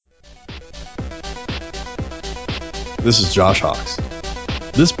This is Josh Hawks.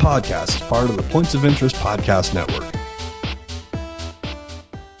 This podcast is part of the Points of Interest Podcast Network.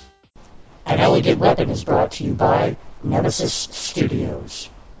 An Elegant Weapon is brought to you by Nemesis Studios.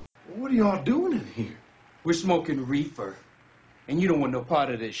 What are y'all doing in here? We're smoking reefer, and you don't want no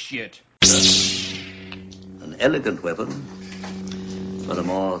part of this shit. An elegant weapon for a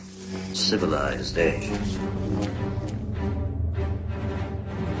more civilized age.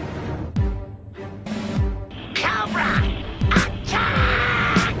 Cobra!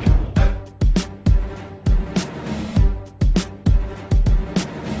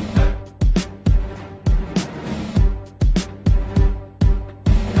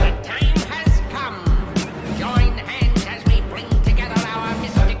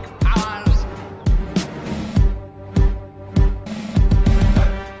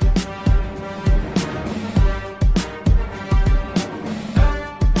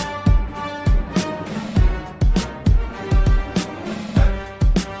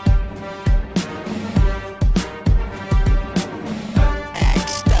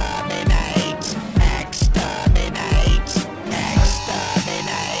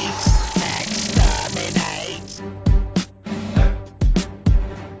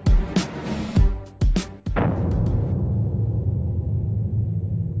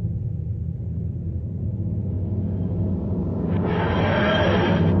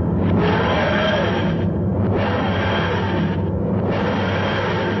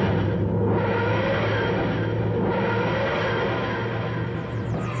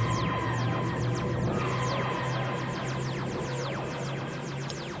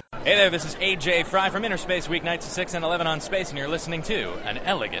 Hey there, this is AJ Fry from Inner Space Weeknights 6 and 11 on Space, and you're listening to An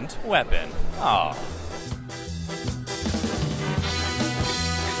Elegant Weapon. Aw.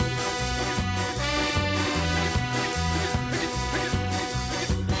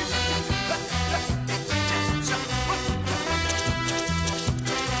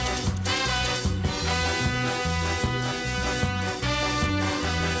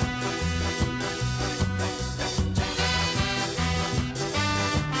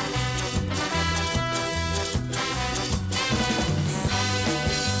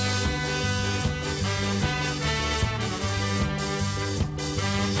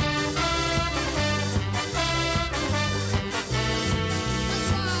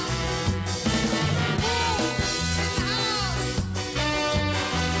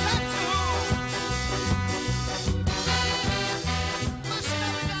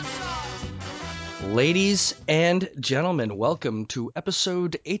 Ladies and gentlemen, welcome to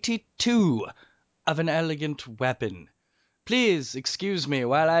episode 82 of An Elegant Weapon. Please excuse me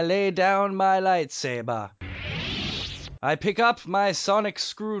while I lay down my lightsaber. I pick up my sonic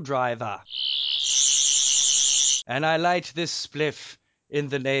screwdriver. And I light this spliff in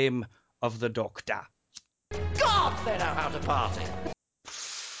the name of the Doctor. God, they know how to party!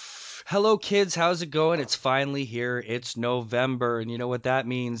 Hello kids, how's it going? It's finally here. It's November, and you know what that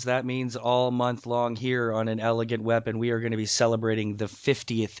means? That means all month long here on An Elegant Weapon, we are going to be celebrating the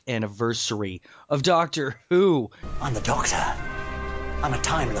 50th anniversary of Doctor Who. I'm the Doctor. I'm a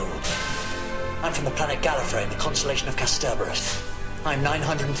Time Lord. I'm from the planet Gallifrey in the constellation of Kasterborous. I'm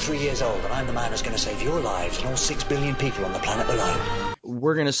 903 years old, and I'm the man who's going to save your lives and all 6 billion people on the planet below.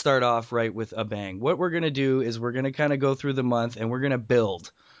 We're going to start off right with a bang. What we're going to do is we're going to kind of go through the month, and we're going to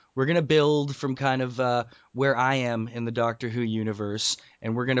build. We're going to build from kind of where I am in the Doctor Who universe,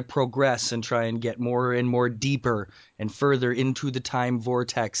 and we're going to progress and try and get more and more deeper and further into the time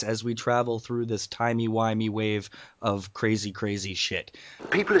vortex as we travel through this timey-wimey wave of crazy, crazy shit.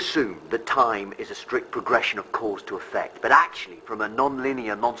 People assume that time is a strict progression of cause to effect, but actually, from a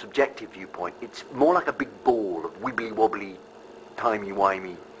non-linear, non-subjective viewpoint, it's more like a big ball of wibbly-wobbly,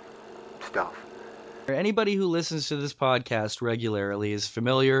 timey-wimey stuff. Anybody who listens to this podcast regularly is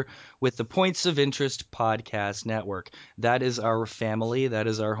familiar with the Points of Interest Podcast Network. That is our family. That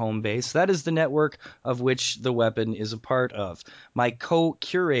is our home base. That is the network of which the weapon is a part of. My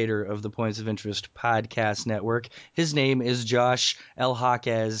co-curator of the Points of Interest Podcast Network, his name is Josh L.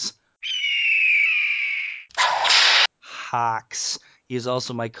 Hawks. He is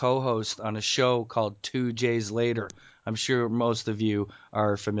also my co-host on a show called 2 J's Later. I'm sure most of you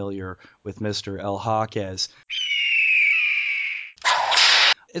are familiar with Mr. El Hawks.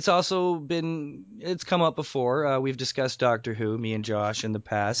 It's come up before. We've discussed Doctor Who, me and Josh, in the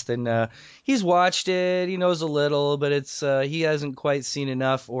past, and he's watched it. He knows a little, but he hasn't quite seen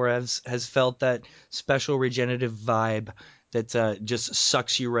enough, or has felt that special regenerative vibe that just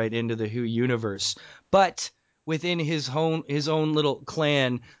sucks you right into the Who universe. But within his own little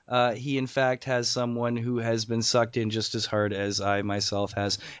clan, he in fact has someone who has been sucked in just as hard as I myself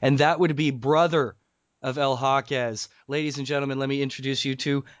has, and that would be brother of El Hawkes. Ladies and gentlemen, let me introduce you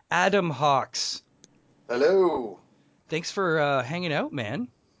to Adam Hawks. Hello. Thanks for hanging out, man.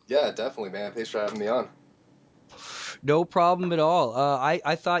 Yeah, definitely, man. Thanks for having me on. No problem at all.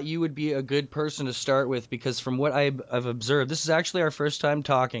 I thought you would be a good person to start with because from what I've observed, this is actually our first time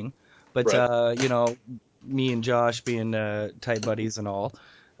talking, but Right. me and Josh being tight buddies and all,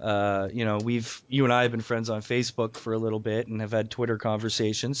 you and I have been friends on Facebook for a little bit and have had Twitter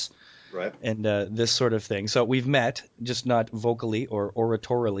conversations Right. and this sort of thing. So we've met, just not vocally or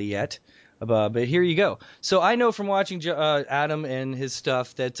oratorily yet. But here you go. So I know from watching Adam and his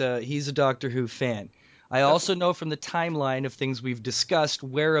stuff that he's a Doctor Who fan. I also know from the timeline of things we've discussed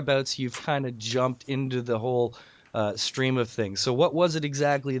whereabouts you've kind of jumped into the whole stream of things. So what was it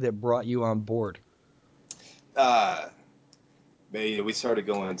exactly that brought you on board? We started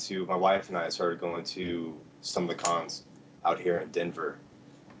going to, my wife and I started going to some of the cons out here in Denver,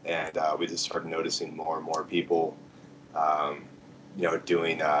 and we just started noticing more and more people,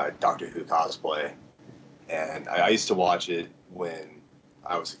 doing Doctor Who cosplay. And I used to watch it when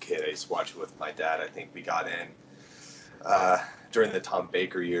I was a kid. I used to watch it with my dad. I think we got in during the Tom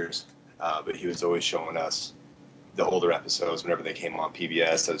Baker years, but he was always showing us the older episodes whenever they came on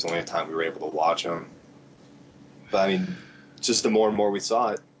PBS. That was the only time we were able to watch them. But I mean, just the more and more we saw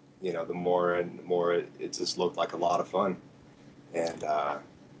it, the more and more it just looked like a lot of fun. And I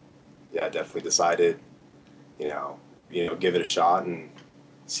definitely decided, give it a shot and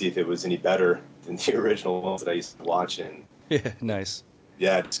see if it was any better than the original ones that I used to watch. And Yeah, nice.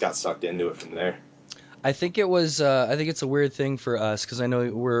 yeah, I just got sucked into it from there. I think it was. I think it's a weird thing for us because I know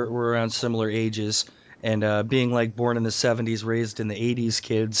we're around similar ages, and being like born in the '70s, raised in the '80s,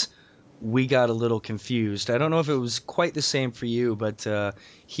 kids, we got a little confused. I don't know if it was quite the same for you, but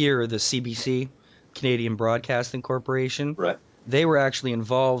here the CBC, Canadian Broadcasting Corporation, Right. they were actually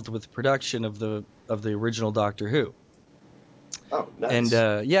involved with the production of the original Doctor Who. Oh, And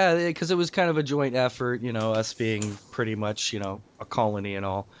nice. yeah, because it was kind of a joint effort, us being pretty much, a colony and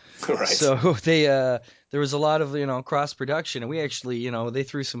all. Right. So there was a lot of, cross production, and we actually, they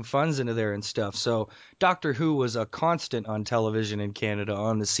threw some funds into there and stuff. So Doctor Who was a constant on television in Canada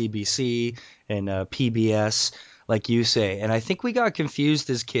on the CBC and PBS, like you say. And I think we got confused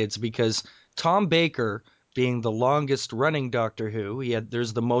as kids because Tom Baker, being the longest running Doctor Who,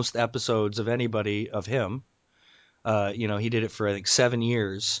 there's the most episodes of anybody of him. He did it for I think 7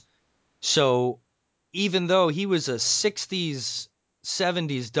 years. So even though he was a 60s,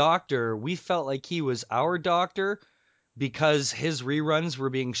 70s doctor, we felt like he was our doctor because his reruns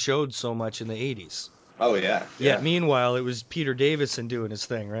were being showed so much in the 80s. Oh, yeah. Yet Yeah. meanwhile, it was Peter Davison doing his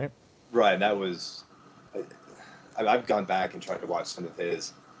thing, right? Right. That was. I've gone back and tried to watch some of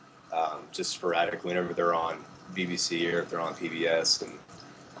his just sporadically whenever they're on BBC or if they're on PBS, and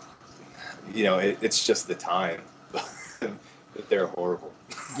it's just the time that they're horrible.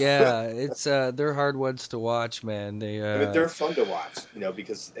 Yeah, it's they're hard ones to watch, man. They I mean, they're fun to watch,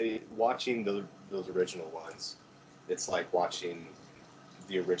 because watching those original ones, it's like watching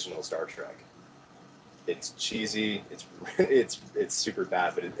the original Star Trek. It's cheesy, it's super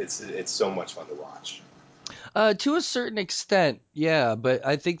bad, but it's so much fun to watch. To a certain extent, yeah, but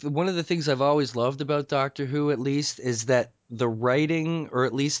I think one of the things I've always loved about Doctor Who, at least, is that the writing, or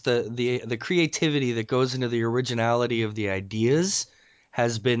at least the creativity that goes into the originality of the ideas,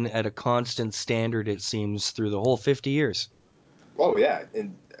 has been at a constant standard, it seems, through the whole 50 years. Oh yeah,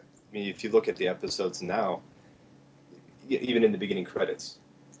 and I mean, if you look at the episodes now, even in the beginning credits,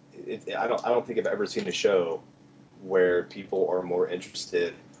 I don't think I've ever seen a show where people are more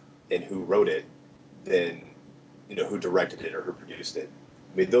interested in who wrote it than who directed it or who produced it.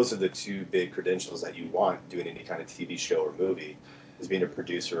 I mean, those are the two big credentials that you want doing any kind of TV show or movie, is being a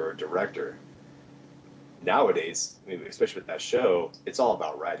producer or a director. Nowadays, I mean, especially with that show, it's all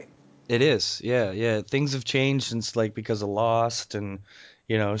about writing. It is, yeah, yeah. Things have changed since, like, because of Lost and,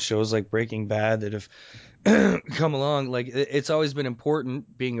 shows like Breaking Bad that have come along. Like, it's always been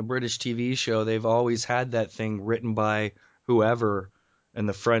important being a British TV show. They've always had that thing written by whoever in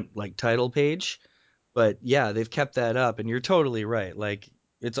the front, like, title page. But yeah, they've kept that up, and you're totally right. Like,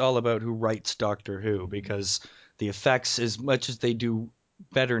 it's all about who writes Doctor Who because the effects, as much as they do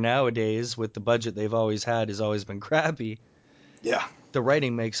better nowadays with the budget they've always had, has always been crappy. Yeah. The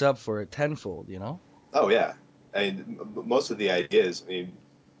writing makes up for it tenfold. Oh yeah. I mean, most of the ideas. I mean,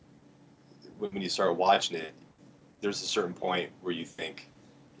 when you start watching it, there's a certain point where you think,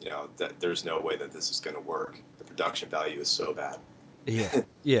 that there's no way that this is going to work. The production value is so bad. Yeah,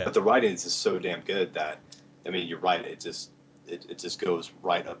 yeah. But the writing is just so damn good that, I mean, you're right. It just goes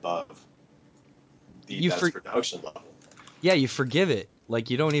right above the You best for production level. Yeah, you forgive it. Like,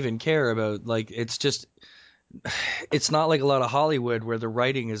 you don't even care about, like, it's not like a lot of Hollywood where the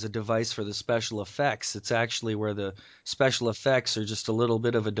writing is a device for the special effects. It's actually where the special effects are just a little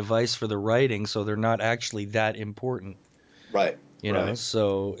bit of a device for the writing, so they're not actually that important. Right. You know,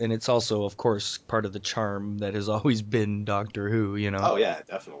 so, and it's also, of course, part of the charm that has always been Doctor Who, you know. Oh, yeah,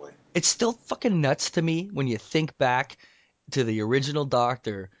 definitely. It's still fucking nuts to me when you think back to the original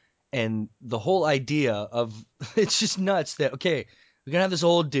Doctor and the whole idea of, it's just nuts that, okay, we're gonna have this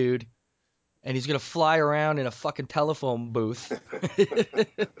old dude and he's gonna fly around in a fucking telephone booth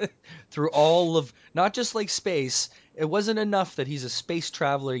through all of, not just like space. It wasn't enough that he's a space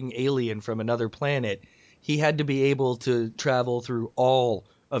traveling alien from another planet. He had to be able to travel through all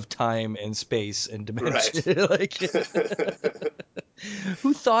of time and space and dimension. Right. Like,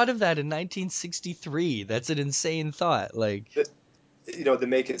 who thought of that in 1963? That's an insane thought. Like, You know, they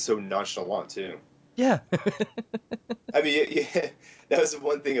make it so nonchalant too. yeah. I mean, yeah, that was the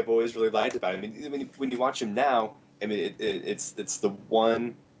one thing I've always really liked about it. I mean, when you watch him now, I mean, it's the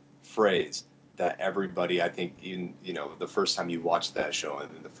one phrase that everybody, I think, even, you know, the first time you watch that show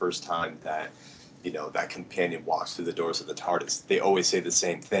and then the first time that, you know, that companion walks through the doors of the TARDIS, they always say the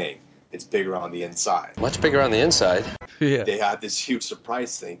same thing. It's bigger on the inside. Much bigger on the inside. Yeah. They have this huge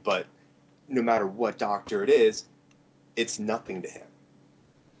surprise thing, but no matter what Doctor it is, it's nothing to him.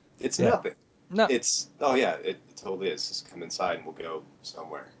 It's nothing. No. It's, oh yeah, it totally is. Just come inside and we'll go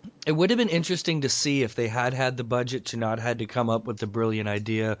somewhere. It would have been interesting to see if they had the budget to not had to come up with the brilliant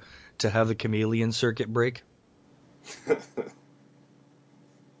idea to have the chameleon circuit break.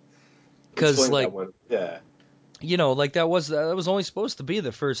 Because, like, yeah, you know, like that was only supposed to be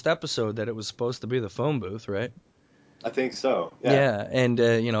the first episode that it was supposed to be the phone booth, right? I think so. Yeah, and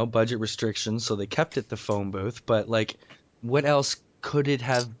you know, budget restrictions, so they kept it the phone booth. But like, what else could it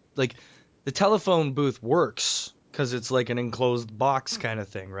have? Like, the telephone booth works because it's like an enclosed box kind of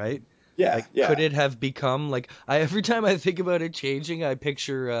thing, right? Yeah, Like, yeah. could it have become like, every time I think about it changing, I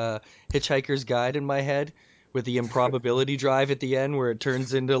picture Hitchhiker's Guide in my head with the improbability drive at the end where it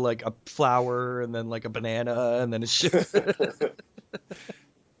turns into like a flower and then like a banana and then a ship.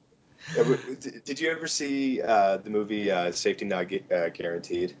 Did you ever see the movie Safety Not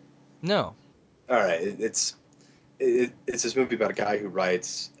Guaranteed? No. All right, it's this movie about a guy who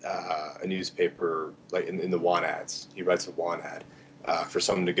writes a newspaper, like in the want ads. He writes a want ad for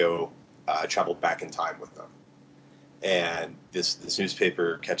someone to go travel back in time with them. And this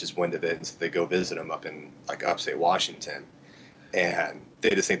newspaper catches wind of it, and so they go visit him up in like upstate Washington, and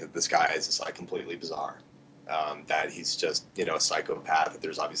they just think that this guy is just like completely bizarre, that he's just, you know, a psychopath, that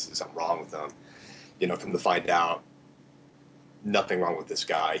there's obviously something wrong with him. You know, come to find out, nothing wrong with this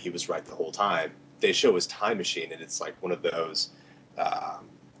guy. He was right the whole time. They show his time machine, and it's like one of those,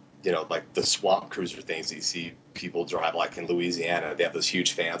 you know, like the swamp cruiser things that you see people drive, like in Louisiana. They have those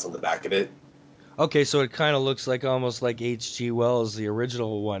huge fans on the back of it. Okay, so it kind of looks like almost like H.G. Wells, the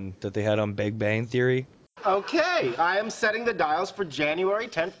original one that they had on Big Bang Theory. Okay, I am setting the dials for January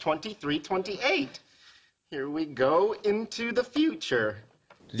 10th, 2328. Here we go into the future.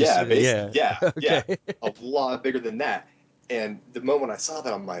 Yeah, basically, yeah. yeah, Okay. a lot bigger than that. And the moment I saw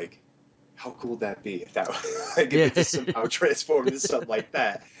that, I'm like, how cool would that be if that like, if it just somehow transformed into something like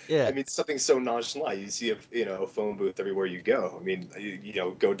that? Yeah. I mean, something so nonchalant. You see a phone booth everywhere you go. I mean, you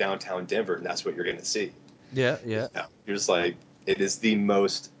know, go downtown Denver, and that's what you're going to see. Yeah. You're just like, it is the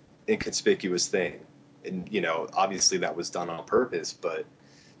most inconspicuous thing, and you know, obviously that was done on purpose. But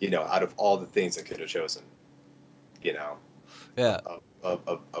you know, out of all the things I could have chosen, you know, Yeah.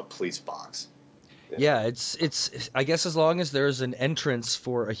 a police box. Yeah, it's I guess as long as there's an entrance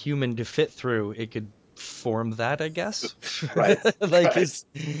for a human to fit through, it could form that, I guess. Right. Like, right.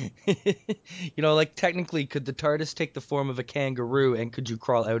 you know, like, technically, could the TARDIS take the form of a kangaroo, and could you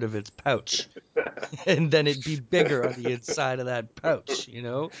crawl out of its pouch? And then it'd be bigger on the inside of that pouch, you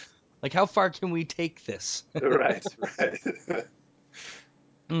know? Like, how far can we take this? Right.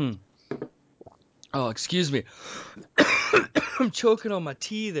 Oh, excuse me. I'm choking on my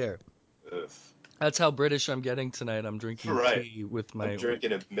tea there. Ugh. That's how British I'm getting tonight. I'm drinking tea with my... I'm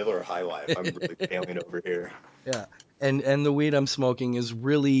drinking a Miller High Life. I'm really failing over here. Yeah. And the weed I'm smoking is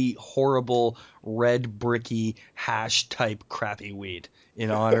really horrible, red, bricky, hash type crappy weed in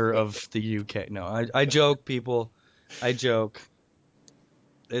honor of the UK. No, I joke, people. I joke.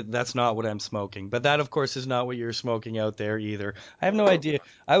 That's not what I'm smoking. But that, of course, is not what you're smoking out there either. I have no idea.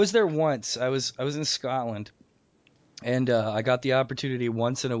 I was there once. I was in Scotland, and I got the opportunity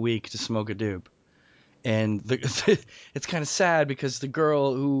once in a week to smoke a doob. And it's kind of sad because the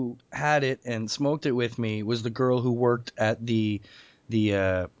girl who had it and smoked it with me was the girl who worked at the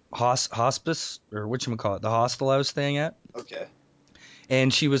hospice, or whatchamacallit, the hostel I was staying at. Okay.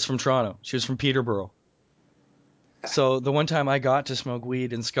 and she was from Toronto. She was from Peterborough. So the one time I got to smoke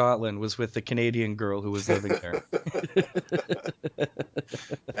weed in Scotland was with the Canadian girl who was living there.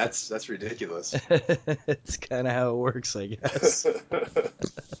 That's ridiculous. It's kind of how it works, I guess.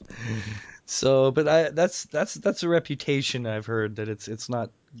 So, but that's a reputation I've heard, that it's not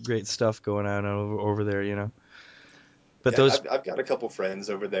great stuff going on over there, you know. But Yeah, those, I've got a couple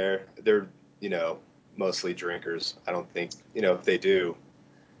friends over there. They're, mostly drinkers. I don't think, if they do,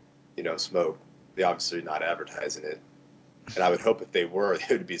 smoke, they obviously not advertising it. And I would hope if they were, it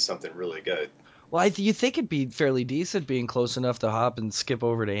would be something really good. well, you think it'd be fairly decent being close enough to hop and skip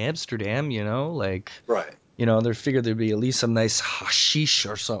over to Amsterdam, you know, like, Right. you know, they figured there'd be at least some nice hashish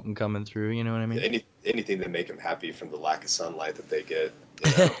or something coming through, you know what I mean? Anything to make them happy from the lack of sunlight that they get,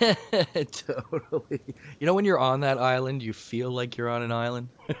 Totally. You know, when you're on that island, you feel like you're on an island.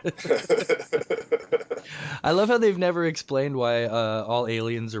 I love how they've never explained why all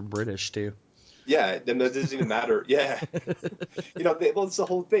aliens are British, too. Yeah, then that doesn't even matter. Yeah. Well, it's the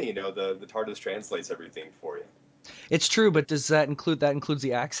whole thing, the TARDIS translates everything for you. It's true, but does that includes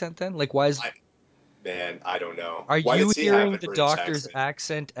the accent then? Like, why is Man, I don't know. are Why you does he have hearing a the British Doctor's accent?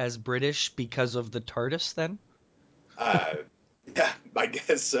 accent as British because of the TARDIS then? Uh, yeah, I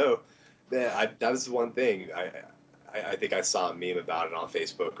guess so. Man, that was one thing. I think I saw a meme about it on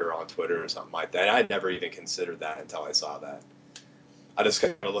Facebook or on Twitter or something like that. I never even considered that until I saw that. I just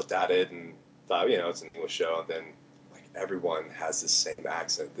kind of looked at it and thought, it's an English show, and then like everyone has the same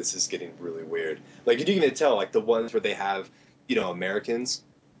accent. This is getting really weird. Like you can tell, like the ones where they have, Americans,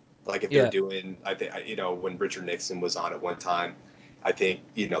 like if they're Yeah. doing, I think, when Richard Nixon was on at one time, I think,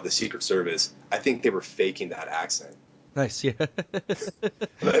 the Secret Service, I think they were faking that accent. Nice, yeah.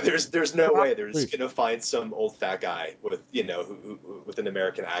 There's no way they're Probably. just gonna find some old fat guy with with an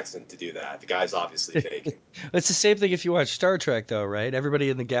American accent to do that. The guy's obviously faking. It's the same thing if you watch Star Trek, though, right? Everybody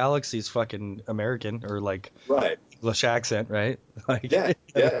in the galaxy is fucking American or like Right. English accent, right? Like, Yeah.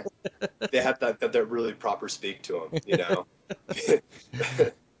 Yeah. They have that really proper speak to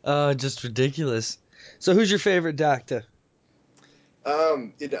them. just ridiculous. So, who's your favorite Doctor?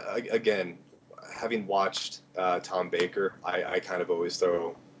 Again, having watched Tom Baker, I kind of always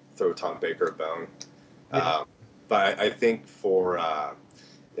throw Tom Baker a bone. Yeah. But I think for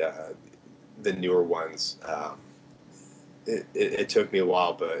the newer ones, it took me a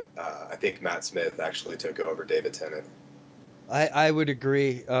while, but I think Matt Smith actually took over David Tennant. I would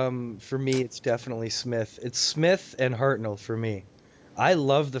agree. For me, it's definitely Smith. It's Smith and Hartnell for me. I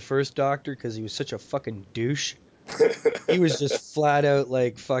love the first Doctor because he was such a fucking douche. He was just flat out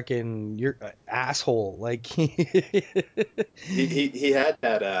like fucking your asshole. Like, He had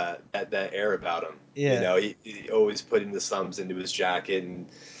that air about him. yeah, He always putting the thumbs into his jacket, and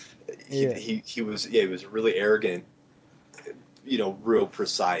yeah, he was really arrogant, real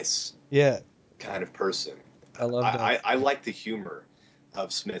precise yeah. kind of person. I love that. I like the humor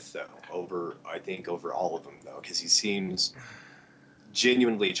of Smith though I think over all of them though, because he seems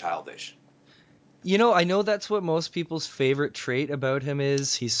genuinely childish. You know, I know that's what most people's favorite trait about him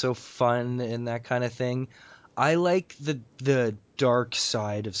is. He's so fun and that kind of thing. I like the dark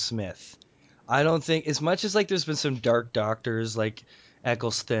side of Smith. I don't think as much as like there's been some dark doctors like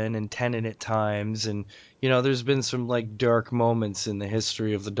Eccleston and Tennant at times, and you know, there's been some like dark moments in the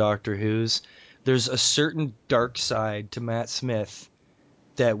history of the Doctor Who's. There's a certain dark side to Matt Smith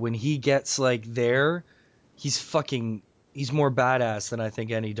that when he gets like there, he's fucking he's more badass than I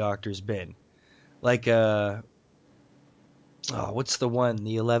think any doctor's been. Like oh, what's the one?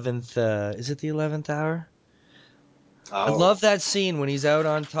 The 11th is it the 11th hour? I Oh love that scene when he's out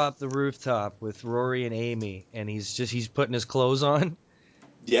on top the rooftop with Rory and Amy and he's putting his clothes on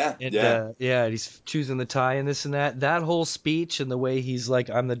yeah, and yeah. yeah, he's choosing the tie and this and that. That whole speech and the way he's like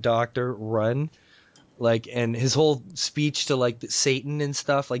I'm the doctor, run. Like and his whole speech to like Satan and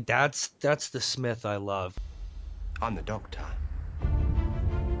stuff, like that's the Smith I love. I'm the doctor.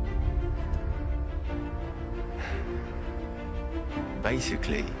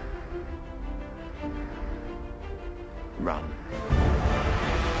 Basically, run.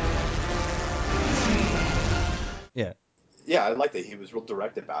 Yeah. Yeah, I like that he was real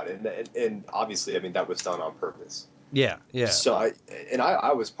direct about it, and obviously, I mean, that was done on purpose. Yeah, yeah. So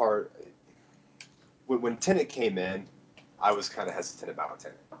I was part when Tennant came in, I was kind of hesitant about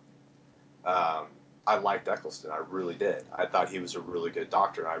Tennant. I liked Eccleston, I really did. I thought he was a really good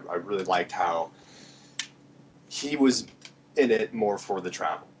doctor. I really liked how he was in it more for the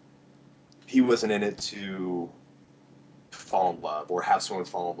travel. He wasn't in it to fall in love or have someone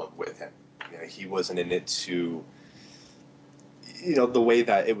fall in love with him. He wasn't in it to, the way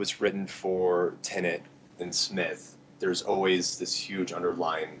that it was written for Tennant and Smith. there's always this huge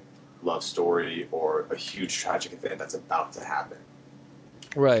underlying love story or a huge tragic event that's about to happen.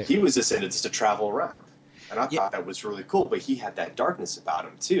 Right. He was just in it just to travel around. And I Yeah. thought that was really cool, but he had that darkness about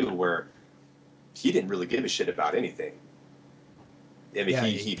him too, where he didn't really give a shit about anything. I mean, Yeah,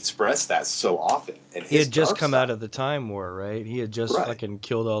 he expressed that so often. And He his had just dark come side, out of the Time War, right? He had just Right. fucking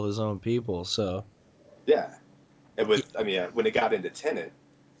killed all his own people, so. yeah. And when it got into Tenet,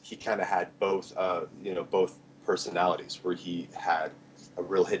 he kind of had both, both personalities, where he had a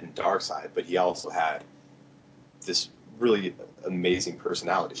real hidden dark side, but he also had this really amazing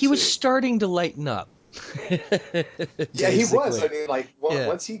personality. He was too. starting to lighten up. Yeah, he was. Basically. I mean, like Yeah.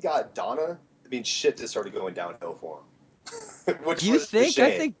 once he got Donna, I mean, shit just started going downhill for him. Which You was a think? shame.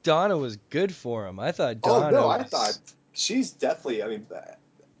 I think Donna was good for him. I thought Oh Donna no, I was... thought she's definitely. I mean,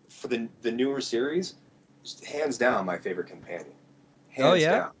 for the newer series, hands down my favorite companion. Hands Oh,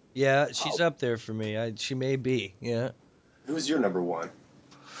 yeah? down. Yeah, she's up there for me. She may be, yeah. Who's your number one?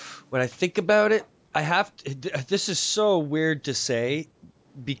 When I think about it, I have to, this is so weird to say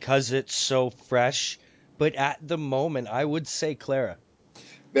because it's so fresh, but at the moment, I would say Clara.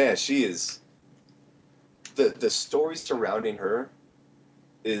 Man, she is. The story surrounding her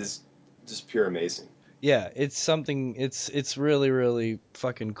is just pure amazing. Yeah, it's something. It's really really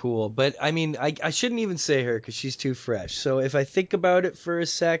fucking cool. But I mean, I shouldn't even say her because she's too fresh. So if I think about it for a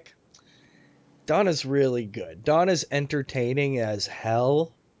sec, Donna's really good. Donna's entertaining as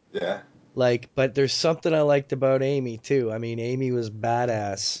hell. Yeah. Like, but there's something I liked about Amy too. I mean, Amy was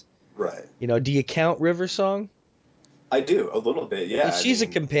badass. Right. You know, do you count River Song? I do a little bit. Yeah. If she's I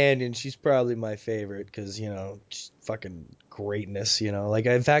mean, a companion, she's probably my favorite because, just fucking greatness, Like,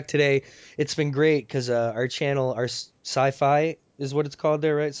 in fact, today it's been great because our channel, our sci-fi is what it's called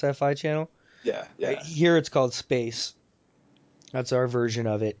there, right? Sci-fi channel. Yeah. Yeah. Here it's called Space. That's our version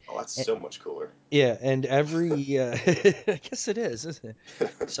of it. Oh, that's so much cooler. Yeah, and every I guess it is, isn't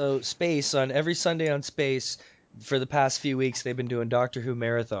it? So Space on every Sunday on Space for the past few weeks they've been doing Doctor Who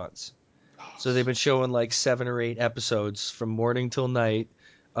marathons. So they've been showing like 7 or 8 episodes from morning till night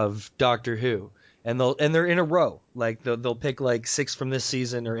of Doctor Who, and they're in a row. Like they'll pick like 6 from this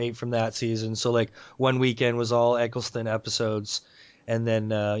season or 8 from that season. So like one weekend was all Eccleston episodes, and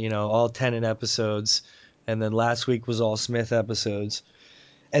then all Tennant episodes, and then last week was all Smith episodes,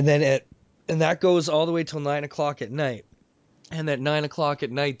 and that goes all the way till 9 o'clock at night. And at 9 o'clock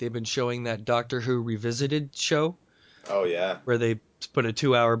at night they've been showing that Doctor Who Revisited show. Oh yeah. Where they put a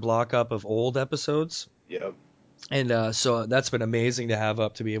 2-hour block up of old episodes. Yep. And so that's been amazing to have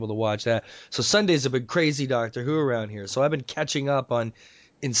up to be able to watch that. So Sundays have been crazy Doctor Who around here. So I've been catching up on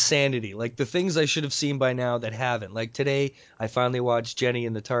insanity, like the things I should have seen by now that haven't. Like today, I finally watched Jenny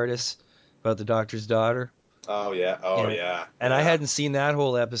and the TARDIS about the Doctor's daughter. Oh yeah. Oh yeah. And yeah. I hadn't seen that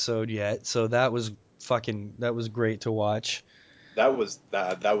whole episode yet, so that was great to watch. That was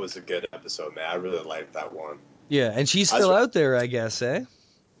a good episode, man. I really liked that one. Yeah, and she's still out there, I guess, eh?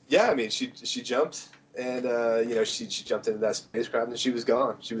 Yeah, I mean, she jumped, and she jumped into that spacecraft, and she was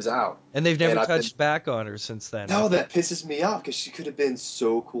gone. She was out. And they've never touched back on her since then. No, that pisses me off because she could have been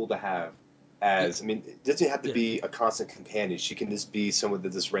so cool to have. I mean, it doesn't have to be a constant companion. She can just be someone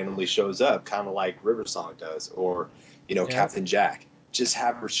that just randomly shows up, kind of like River Song does, or Captain Jack. Just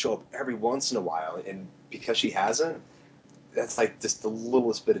have her show up every once in a while, and because she hasn't, that's like just the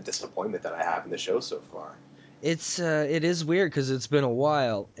littlest bit of disappointment that I have in the show so far. It is weird because it's been a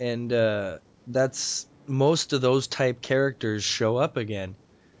while, and that's most of those type characters show up again,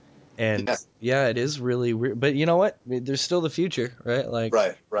 and yeah, it is really weird. But you know what? There's still the future, right? Like,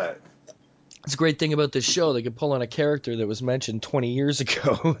 right. It's a great thing about this show. They could pull on a character that was mentioned 20 years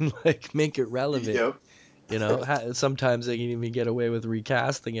ago and like make it relevant. Yep. Sometimes they can even get away with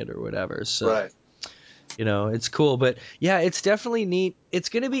recasting it or whatever. So, right. It's cool. But yeah, it's definitely neat. It's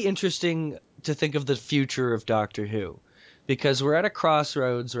going to be interesting to think of the future of Doctor Who, because we're at a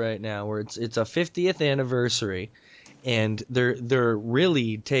crossroads right now where it's a 50th anniversary, and they're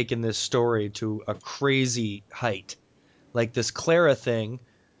really taking this story to a crazy height, like this Clara thing,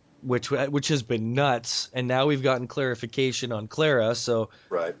 which has been nuts, and now we've gotten clarification on Clara, so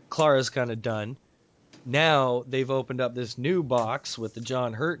Clara's kind of done. Now they've opened up this new box with the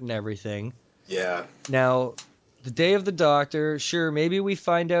John Hurt and everything. Yeah. Now, the Day of the Doctor, sure, maybe we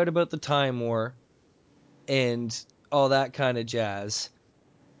find out about the Time War and all that kind of jazz.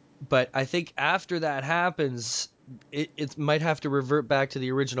 But I think after that happens, it might have to revert back to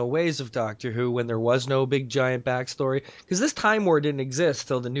the original ways of Doctor Who when there was no big giant backstory. Because this Time War didn't exist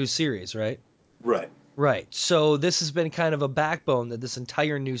till the new series, right? Right. So this has been kind of a backbone that this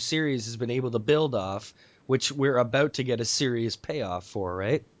entire new series has been able to build off, which we're about to get a serious payoff for,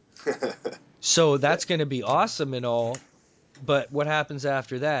 right? So that's going to be awesome and all, but what happens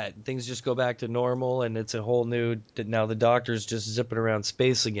after that? Things just go back to normal, and it's a whole new. Now the Doctor's just zipping around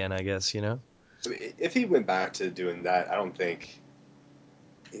space again, I guess. You know. I mean, if he went back to doing that, I don't think.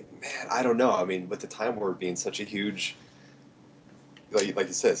 Man, I don't know. I mean, with the Time Lord being such a huge, like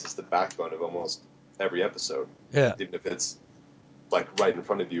you said, it's the backbone of almost every episode. Yeah. Even if it's like right in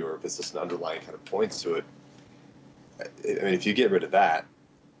front of you, or if it's just an underlying kind of points to it. I mean, if you get rid of that,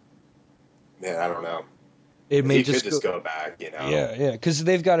 man, I don't know. It may He just could just go back, you know. Yeah, because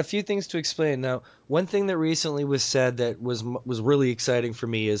they've got a few things to explain. Now, one thing that recently was said that was really exciting for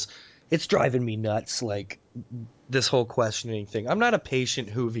me is it's driving me nuts, like this whole questioning thing. I'm not a patient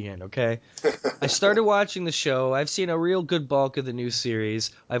Whovian, okay? I started watching the show. I've seen a real good bulk of the new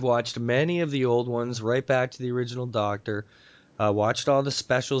series. I've watched many of the old ones, right back to the original Doctor. Watched all the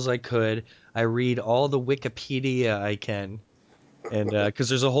specials I could. I read all the Wikipedia I can, and because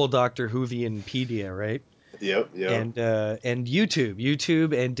there's a whole Doctor Whovianpedia, right? Yep. And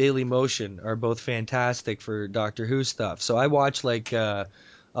YouTube and Daily Motion are both fantastic for Doctor Who stuff. So I watch like a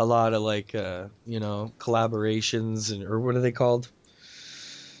lot of like collaborations or what are they called?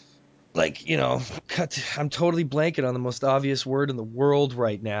 Like I'm totally blanking on the most obvious word in the world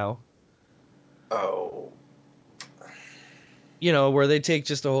right now. Oh. Where they take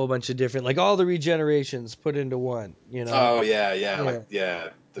just a whole bunch of different, like all the regenerations put into one. Oh yeah.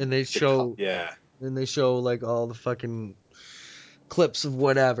 And they show yeah. And they show like all the fucking clips of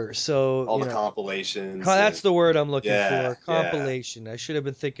whatever. So All the compilations. That's the word I'm looking Yeah, for. Compilation. I should have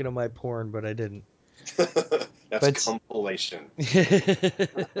been thinking of my porn, but I didn't. That's compilation.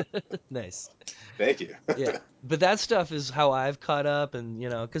 Nice. Thank you. Yeah, but that stuff is how I've caught up, and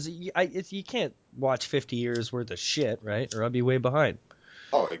because you can't watch 50 years worth of shit, right? Or I'll be way behind.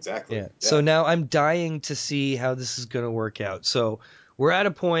 Oh, exactly. Yeah. So now I'm dying to see how this is going to work out. So we're at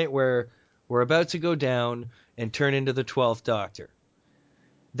a point where we're about to go down and turn into the 12th Doctor.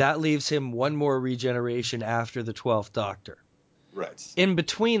 That leaves him one more regeneration after the 12th Doctor. Right. In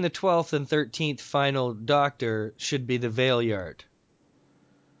between the 12th and 13th final Doctor should be the Valeyard.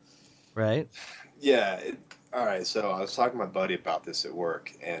 Right? Yeah. All right. So I was talking to my buddy about this at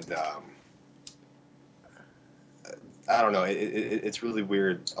work, and I don't know. It's really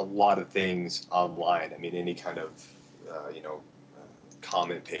weird. A lot of things online. I mean, any kind of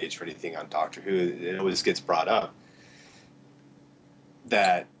comment page or anything on Doctor Who, it always gets brought up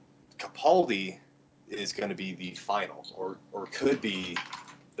that Capaldi is going to be the final, or could be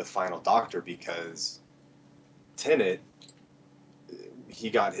the final Doctor, because Tennant, he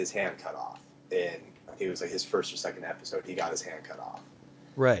got his hand cut off, and I think it was like his first or second episode, he got his hand cut off.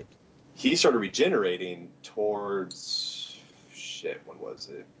 Right. He started regenerating towards when was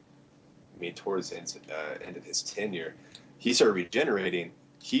it? I mean, towards the end of his tenure, he started regenerating.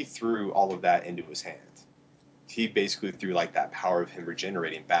 He threw all of that into his hand. He basically threw like that power of him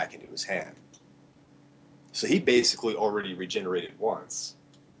regenerating back into his hand. So he basically already regenerated once.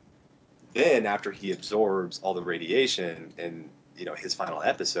 Then after he absorbs all the radiation in his final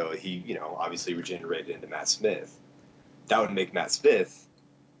episode, he obviously regenerated into Matt Smith. That would make Matt Smith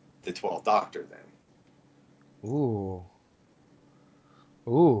the 12th Doctor then. Ooh.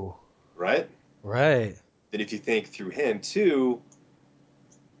 Right? Right. Then if you think through him too,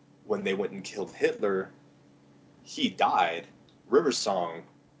 when they went and killed Hitler, he died. River Song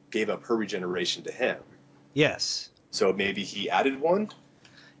gave up her regeneration to him. Yes. So maybe he added one?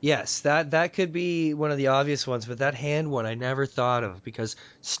 Yes, that could be one of the obvious ones, but that hand one I never thought of, because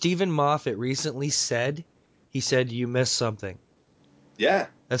Stephen Moffat recently said, you missed something. Yeah.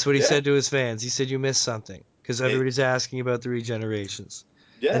 That's what he said to his fans. He said, you missed something, because everybody's asking about the regenerations.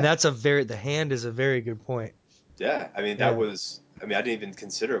 Yeah. And the hand is a very good point. Yeah. I mean, I didn't even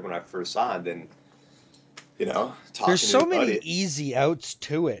consider it when I first saw it. Then, talking There's so to many easy outs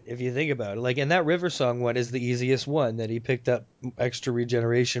to it, if you think about it. Like, and that River Song one is the easiest one, that he picked up extra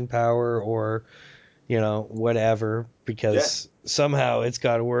regeneration power or, whatever, because somehow it's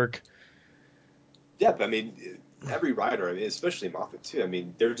got to work. Yeah, but I mean, every writer, especially Moffat too, I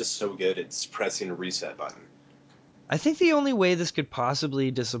mean, they're just so good at pressing a reset button. I think the only way this could possibly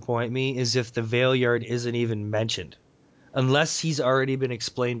disappoint me is if the Valeyard isn't even mentioned. Unless he's already been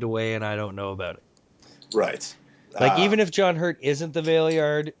explained away and I don't know about it. Right. Like, even if John Hurt isn't the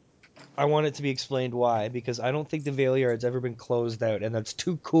Valeyard, I want it to be explained why, because I don't think the Valeyard's ever been closed out, and that's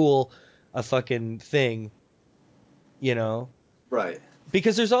too cool a fucking thing, Right.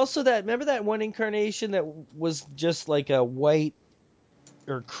 Because there's also remember that one incarnation that was just like a white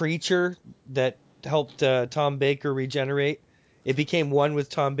or creature that helped Tom Baker regenerate? It became one with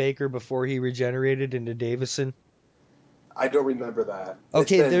Tom Baker before he regenerated into Davison. I don't remember that.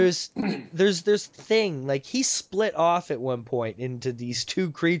 Okay, It's there's thing like he split off at one point into these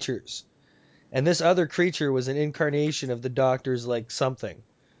two creatures, and this other creature was an incarnation of the Doctor's like something,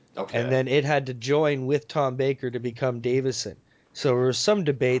 okay. and then it had to join with Tom Baker to become Davison. So there was some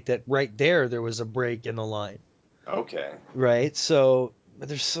debate that right there was a break in the line, Okay. right? So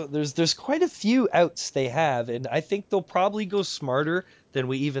there's quite a few outs they have, and I think they'll probably go smarter than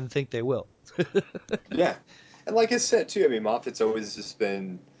we even think they will. Yeah. And like I said too, I mean, Moffat's always just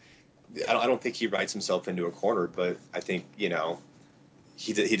been. I don't think he writes himself into a corner, but I think he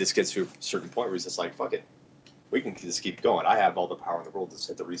just gets to a certain point where he's just like, fuck it, we can just keep going. I have all the power in the world to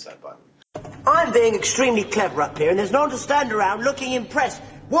hit the reset button. I'm being extremely clever up here, and there's no one to stand around looking impressed.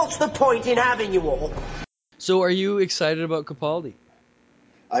 What's the point in having you all? So are you excited about Capaldi?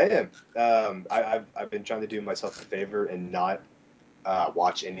 I am. I've been trying to do myself a favor and not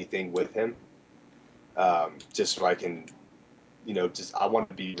watch anything with him, just so I can, I want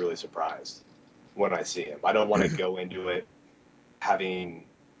to be really surprised when I see him. I don't want to go into it having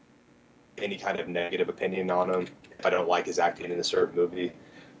any kind of negative opinion on him if I don't like his acting in a certain movie,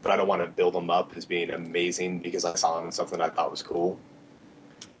 but I don't want to build him up as being amazing because I saw him in something I thought was cool.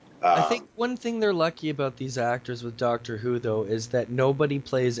 I think one thing they're lucky about these actors with Doctor Who, though, is that nobody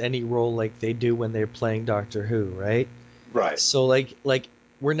plays any role like they do when they're playing Doctor Who, right? Right. So, like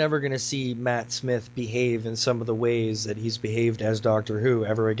we're never going to see Matt Smith behave in some of the ways that he's behaved as Doctor Who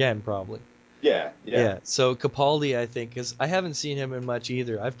ever again, probably. Yeah. So Capaldi, I think, is I haven't seen him in much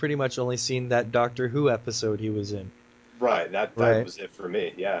either. I've pretty much only seen that Doctor Who episode he was in. Right. That Right. was it for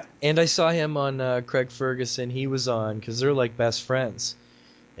me. Yeah. And I saw him on Craig Ferguson. He was on because they're like best friends.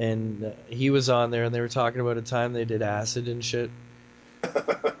 And he was on there, and they were talking about a time they did acid and shit.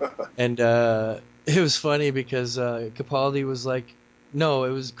 And it was funny because Capaldi was like, no, it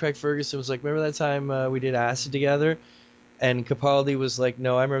was Craig Ferguson was like, remember that time we did acid together? And Capaldi was like,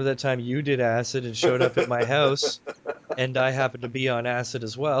 no, I remember that time you did acid and showed up at my house, and I happened to be on acid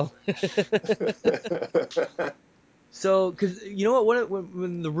as well. So, because you know what,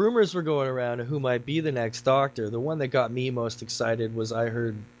 when the rumors were going around of who might be the next Doctor, the one that got me most excited was I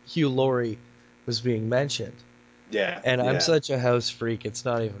heard Hugh Laurie was being mentioned. Yeah. And I'm yeah. such a house freak, it's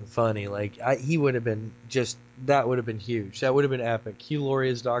not even funny. Like, he would have been that would have been huge. That would have been epic. Hugh Laurie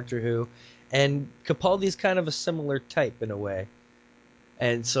is Doctor Who, and Capaldi's kind of a similar type in a way.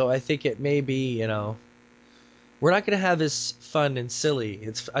 And so I think it may be, we're not going to have as fun and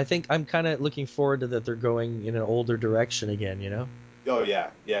silly. I think I'm kind of looking forward to that they're going in an older direction again. Oh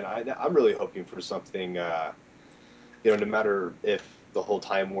yeah. And I'm really hoping for something. No matter if the whole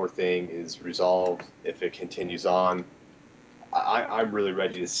Time War thing is resolved, if it continues on, I'm really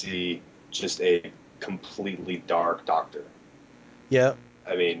ready to see just a completely dark Doctor. Yeah.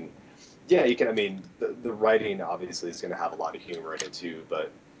 I mean, yeah, you can. I mean, the writing obviously is going to have a lot of humor in it too,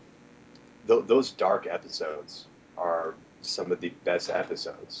 but those dark episodes are some of the best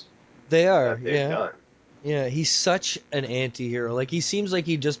episodes They are, that they've done. Yeah, he's such an anti-hero. Like, he seems like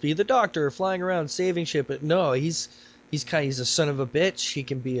he'd just be the Doctor flying around saving shit, but no, he's a son of a bitch. He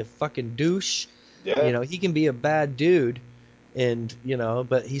can be a fucking douche. Yeah. He can be a bad dude, and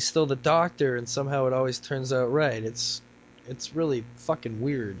but he's still the Doctor, and somehow it always turns out right. It's really fucking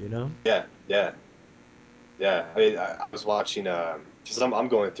weird. Yeah. I mean, I was watching because I'm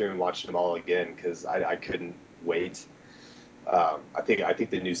going through and watching them all again because I couldn't wait. I think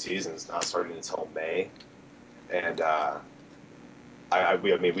the new season is not starting until May, and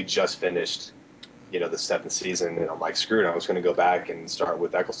we just finished the seventh season, and I'm like, screw it, I'm just going to go back and start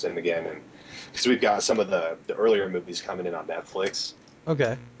with Eccleston again, and because we've got some of the earlier movies coming in on Netflix.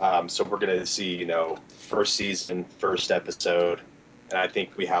 Okay. So we're going to see first season, first episode, and I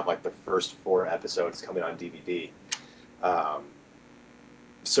think we have like the first 4 episodes coming on DVD.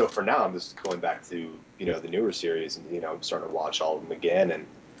 So for now, I'm just going back to the newer series, and I'm starting to watch all of them again, and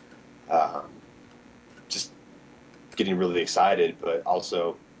just getting really excited, but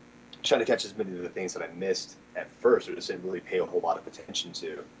also trying to catch as many of the things that I missed at first, or just didn't really pay a whole lot of attention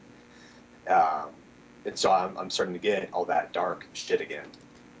to. And so I'm starting to get all that dark shit again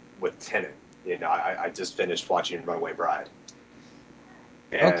with Tenet. I just finished watching Runaway Bride.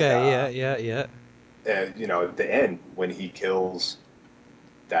 And, Okay. Yeah. And at the end when he kills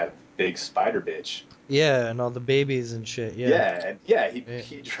that big spider bitch. Yeah, and all the babies and shit.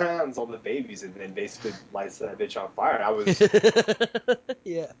 He drowns all the babies and then basically lights that bitch on fire. And I was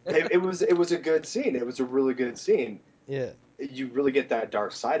yeah. It was a good scene. It was a really good scene. Yeah. You really get that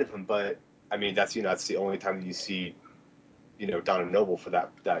dark side of him, but I mean that's the only time you see Donna Noble for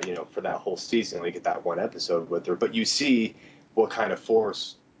that for that whole season. You get that one episode with her, but you see what kind of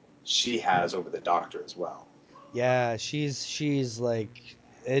force she has over the Doctor as well. Yeah, she's like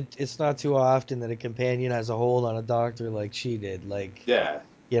it's not too often that a companion has a hold on a doctor like she did. Like, Yeah.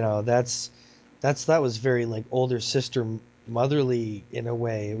 that was very like older sister motherly in a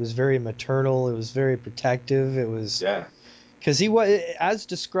way. It was very maternal, it was very protective. It was Yeah. cuz he was, as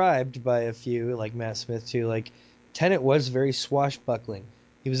described by a few like Matt Smith too, like Tennant was very swashbuckling.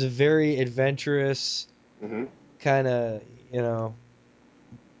 He was a very adventurous Hmm. kind of, you know,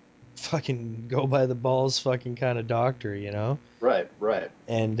 fucking go by the balls fucking kind of doctor, you know? Right. Right.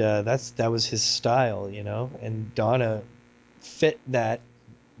 And that was his style, you know. And Donna fit that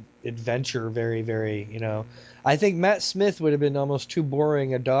adventure very, very, you know. I think Matt Smith would have been almost too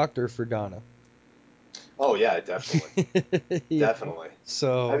boring a doctor for Donna. Oh yeah, definitely, You know? definitely. I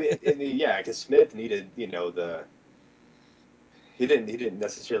So mean, yeah, because Smith needed, he didn't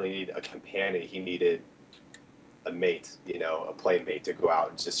necessarily need a companion. He needed a mate, a playmate to go out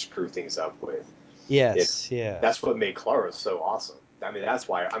and just screw things up with. It yes, yeah, That's what made Clara so awesome. I mean, that's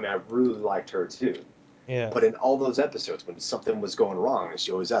why. I mean, I really liked her too. yeah, But in all those episodes, when something was going wrong, and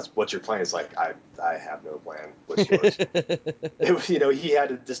she always asked, "What's your plan?" It's like, I have no plan. What's yours? It was, he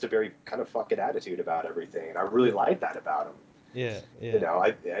had just a very kind of fucking attitude about everything, and I really liked that about him. yeah,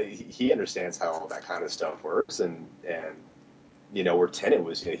 yeah, He understands how all that kind of stuff works, and where Tennant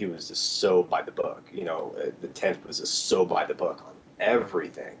was, he was just so by the book. The Tenant was just so by the book on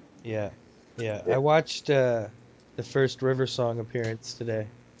everything. yeah, yeah. I It, watched the first River Song appearance today.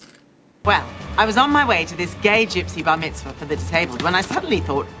 Well, I was on my way to this gay gypsy bar mitzvah for the disabled when I suddenly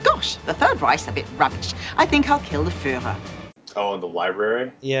thought, gosh, the Third Reich's a bit rubbish. I think I'll kill the Führer. oh, in the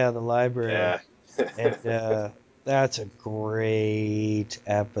library. Yeah, the library. Yeah. And that's a great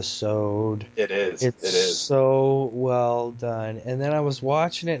episode. It is. It's It is. so well done. And then I was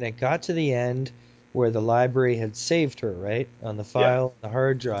watching it and it got to the end where the library had saved her, right? On the Yeah. file, the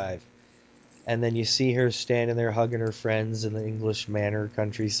hard drive. And then you see her standing there hugging her friends in the English Manor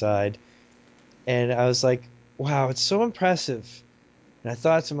countryside. And I was like, wow, it's so impressive. And I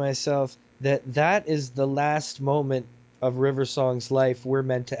thought to myself that is the last moment of River Song's life we're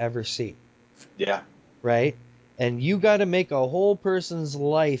meant to ever see, Yeah. right? And you got to make a whole person's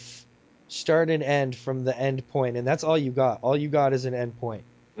life start and end from the end point, and that's all you got. All you got is an end point.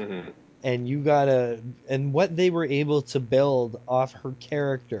 Mm-hmm. And you gotta, and what they were able to build off her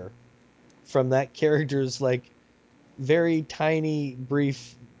character from that character's like very tiny,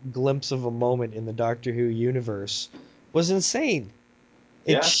 brief glimpse of a moment in the Doctor Who universe was insane.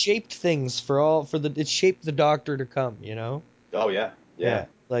 It Yeah. shaped things it shaped the Doctor to come, you know? Oh yeah. Yeah. Yeah.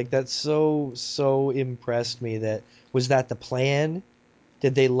 Like that's so impressed me. That was that the plan?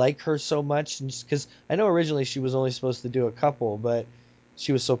 Did they like her so much? Because I know originally she was only supposed to do a couple, but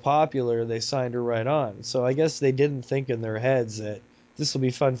she was so popular they signed her right on. So I guess they didn't think in their heads that this will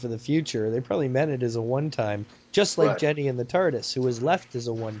be fun for the future. They probably meant it as a one time, just like Right. Jenny and the TARDIS, who was left as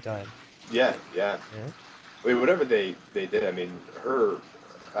a one time. Yeah. Yeah. Yeah. I mean, whatever they did. I mean,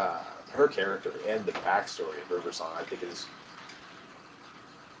 uh, her character and the backstory of River Song, I think, is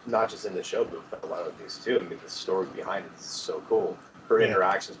not just in the show, but a lot of things too. I mean, the story behind it is so cool. Her Yeah.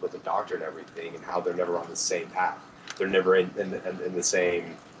 interactions with the Doctor and everything, and how they're never on the same path. They're never in the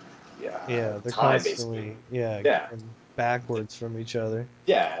same Yeah, they're time, basically. constantly, yeah, Yeah. going backwards from each other.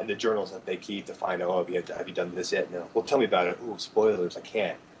 Yeah, and the journals that they keep to find out, oh, have you done this yet? No. Well, tell me about it. Ooh, spoilers. I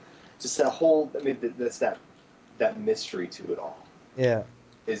can't. Just that whole. I mean, that's that mystery to it all. Yeah.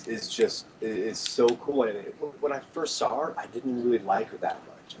 Is so cool. And when I first saw her, I didn't really like her that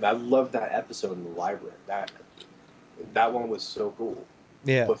much. And I loved that episode in the library. That one was so cool.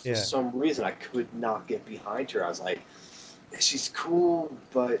 Yeah, But for yeah. some reason, I could not get behind her. I was like, she's cool,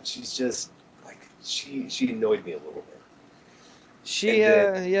 but she's just like she annoyed me a little bit. She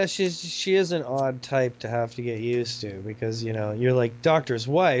And then yeah, she is an odd type to have to get used to because, you're like doctor's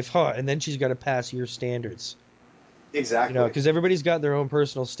wife, huh? And then she's got to pass your standards. exactly. Because everybody's got their own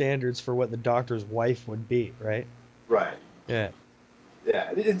personal standards for what the doctor's wife would be, right? Right. Yeah. Yeah.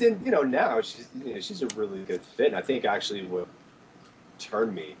 And then now she's a really good fit. And I think actually what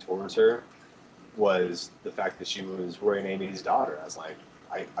turned me towards her was the fact that she was Roy and Amy's daughter. I was like,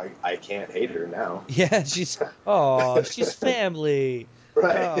 I can't hate her now. Yeah, she's family.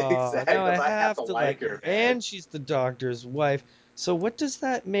 Right, Oh, now exactly. I I have have to to like like her, her. man. And she's the doctor's wife. So what does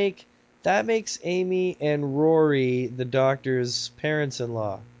that make? That makes Amy and Rory the doctor's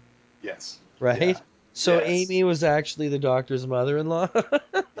parents-in-law, Yes. Yeah. right? So Yes. Amy was actually the doctor's mother-in-law.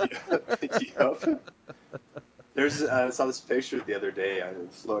 Yep. I saw this picture the other day. I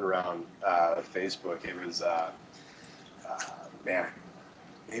floated around Facebook. It was, man,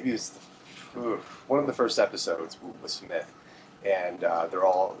 maybe it was one of the first episodes with Smith, and they're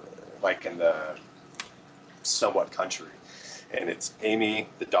all like in the somewhat country. And it's Amy,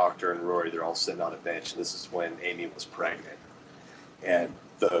 the doctor, and Rory. They're all sitting on a bench, and this is when Amy was pregnant. And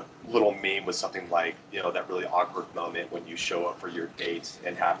the little meme was something like, that really awkward moment when you show up for your date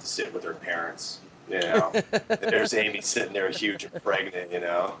and have to sit with her parents. There's Amy sitting there huge and pregnant.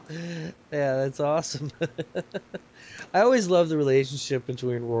 Yeah, that's awesome. I always loved the relationship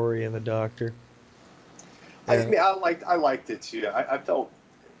between Rory and the doctor. I mean, I liked it too. I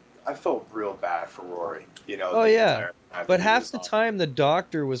felt real bad for Rory. Oh the yeah, entire time but that he half was the on. time the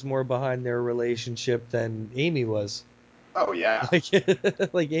doctor was more behind their relationship than Amy was. Oh yeah.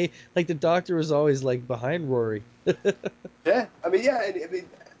 Like the doctor was always like behind Rory. Yeah, I mean,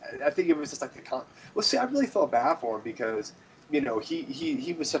 I think it was just like well, see, I really felt bad for him because,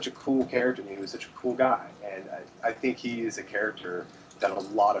 he was such a cool character and he was such a cool guy, and I think he is a character that a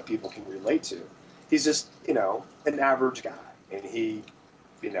lot of people can relate to. He's just, an average guy, and he,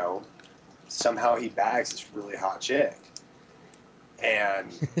 somehow he bags this really hot chick,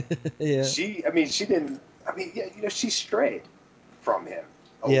 and Yeah. she didn't, she strayed from him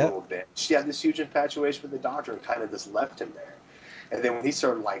a Yeah. little bit. She had this huge infatuation with the doctor and kind of just left him there. And then when he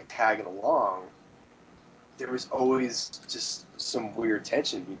started like tagging along, there was always just some weird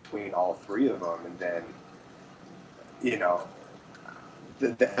tension between all three of them. And then,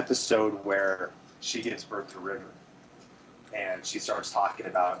 the episode where she gives birth to River, and she starts talking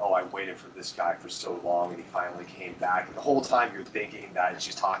about, oh, I waited for this guy for so long, and he finally came back. And the whole time you're thinking that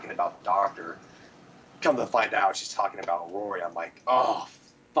she's talking about the doctor. Come to find out, she's talking about Rory. I'm like, oh,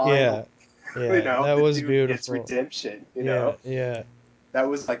 finally. Yeah, that the was dude beautiful. gets redemption. Yeah. That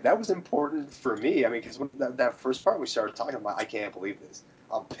was important for me. I mean, because that first part we started talking about, I can't believe this.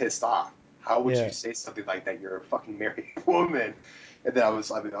 I'm pissed off. How would Yeah. you say something like that? You're a fucking married woman. And then I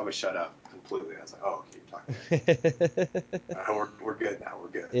was shut up completely. I was like, oh, okay, you're talking. We're good now. We're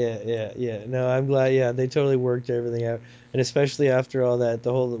good. Yeah. No, I'm glad. Yeah, they totally worked everything out, and especially after all that,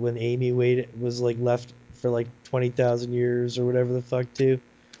 the whole when Amy was like left for like 20,000 years or whatever the fuck too,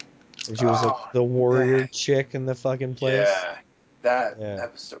 and she was like the warrior chick in the fucking place. Yeah, that Yeah.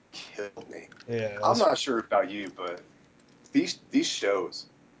 episode killed me. Yeah, I'm not sure about you, but these shows,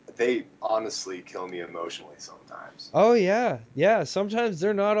 they honestly kill me emotionally sometimes. Oh yeah. Sometimes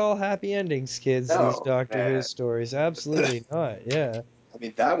they're not all happy endings, kids. These No, Doctor Who man. stories, absolutely not. Yeah. I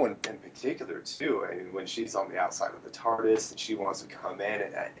mean, that one in particular, too. I mean, when she's on the outside of the TARDIS and she wants to come in,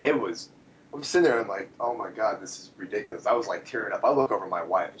 and I'm sitting there and I'm like, oh my God, this is ridiculous. I was like tearing up. I look over my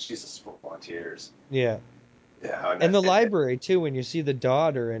wife and she's just full on tears. Yeah. Yeah. And the library too, when you see the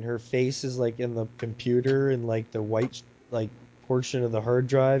daughter and her face is like in the computer and like the white like portion of the hard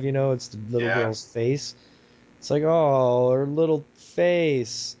drive, it's the little girl's face. It's like, oh, her little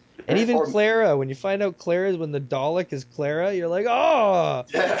face. And even Clara, when you find out when the Dalek is Clara, you're like, oh,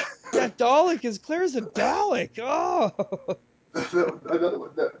 yeah, that Dalek is Clara's a Dalek. Oh.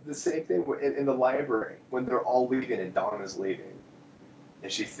 the same thing in the library when they're all leaving and Donna's leaving.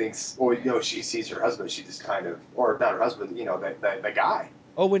 And she thinks, or, she sees her husband, she just kind of, or not her husband, the guy.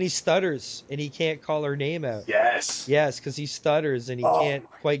 Oh, when he stutters and he can't call her name out. Yes. Yes, because he stutters and he can't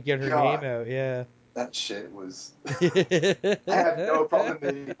quite get her name out. Yeah. That shit was. I have no problem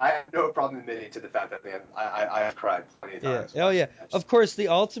admitting to the fact that, man, I have cried plenty of times. Oh yeah. Of course, the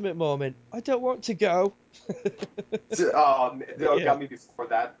ultimate moment. I don't want to go. What got me before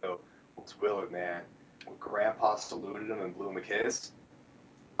that though was Willard, man. When Grandpa saluted him and blew him a kiss,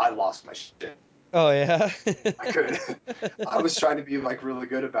 I lost my shit. Oh yeah. I couldn't. I was trying to be like really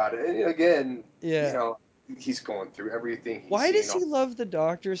good about it, and again, he's going through everything. Why does he love the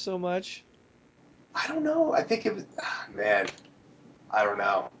Doctor so much? I don't know. I think it was, man. I don't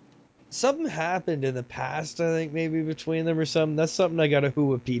know. Something happened in the past, I think, maybe between them or something. That's something I got to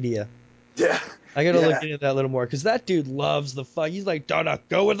Whowipedia. Yeah. I got to look into that a little more, because that dude loves the fuck. He's like, Donna,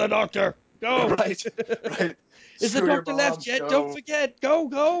 go with the Doctor. Go. Right. Is the Doctor left yet? Don't forget.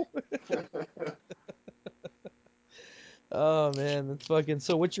 Go. Oh, man. That's fucking...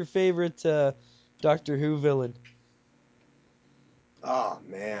 So what's your favorite Doctor Who villain? Oh,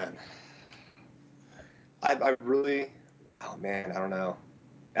 man. I really... Oh, man, I don't know.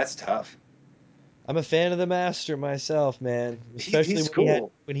 That's tough. I'm a fan of the Master myself, man. Especially he's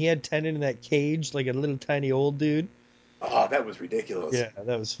cool. When he had Tennant in that cage like a little tiny old dude. Oh, that was ridiculous. Yeah,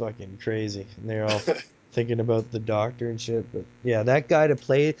 that was fucking crazy. And they're all thinking about the Doctor and shit. But yeah, that guy to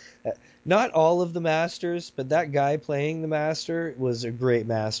play... not all of the Masters, but that guy playing the Master was a great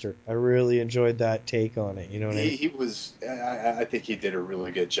Master. I really enjoyed that take on it. You know what I mean? He was... I think he did a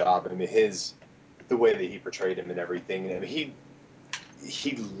really good job. I mean, the way that he portrayed him and everything. I mean,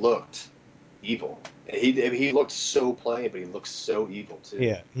 he looked evil He looked so plain, but he looked so evil too.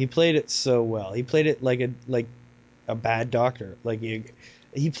 Yeah, he played it so well. He played it like a bad doctor. Like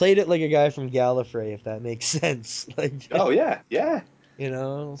he played it like a guy from Gallifrey, if that makes sense. Like, Oh yeah, yeah.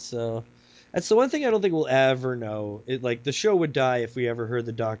 so that's the one thing I don't think we'll ever know. It like the show would die if we ever heard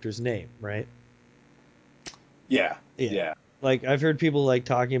the doctor's name, right? Yeah, Yeah. yeah. Like I've heard people like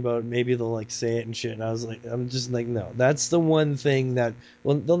talking about maybe they'll like say it and shit, and I'm just like, no, that's the one thing that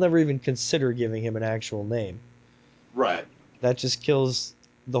well they'll never even consider giving him an actual name. Right. That just kills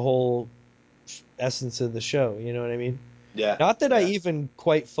the whole essence of the show. You know what I mean? Yeah. Not that I yeah. even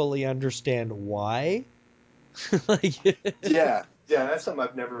quite fully understand why. Like, yeah, that's something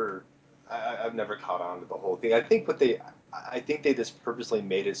I've never caught on to the whole thing. I think they just purposely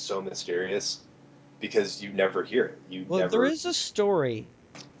made it so mysterious because you never hear it. well, there is a story,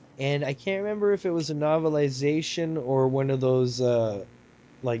 and I can't remember if it was a novelization or one of those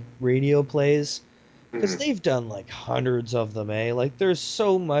like radio plays, because they've done like hundreds of them, eh? Like, there's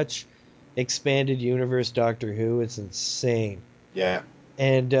so much expanded universe Doctor Who, it's insane. Yeah.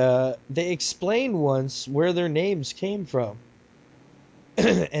 And they explained once where their names came from.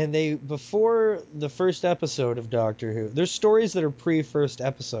 And they, before the first episode of Doctor Who, there's stories that are pre-first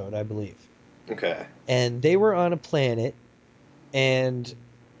episode, I believe. Okay. And they were on a planet, and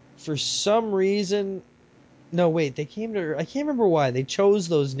for some reason, no, wait, they came to, I can't remember why. They chose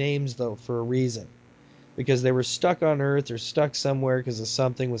those names, though, for a reason. Because they were stuck on Earth or stuck somewhere because of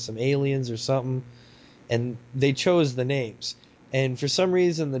something with some aliens or something. And they chose the names. And for some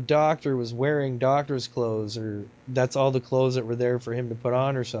reason, the doctor was wearing doctor's clothes, or that's all the clothes that were there for him to put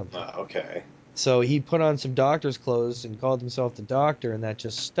on or something. Okay. So he put on some doctor's clothes and called himself the Doctor, and that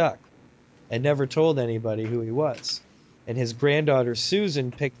just stuck. And never told anybody who he was. And his granddaughter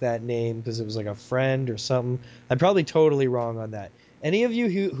Susan picked that name because it was like a friend or something. I'm probably totally wrong on that. Any of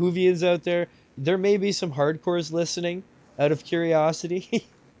you Whovians out there, there may be some hardcores listening out of curiosity.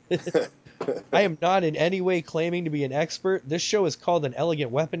 I am not in any way claiming to be an expert. This show is called An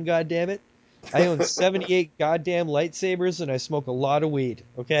Elegant Weapon, goddammit. I own 78 goddamn lightsabers and I smoke a lot of weed,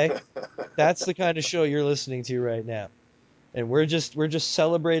 okay? That's the kind of show you're listening to right now. And we're just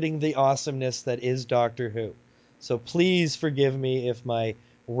celebrating the awesomeness that is Doctor Who. So please forgive me if my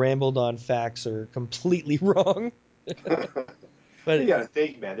rambled on facts are completely wrong. But you gotta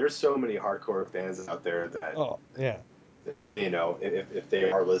think, man. There's so many hardcore fans out there that yeah, if they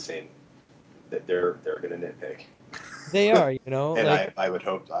are listening, that they're gonna nitpick. They are, and like, I would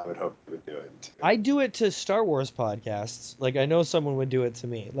hope they would do it too. I do it to Star Wars podcasts. Like, I know someone would do it to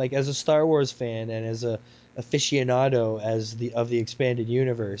me. Like, as a Star Wars fan and as a aficionado of the expanded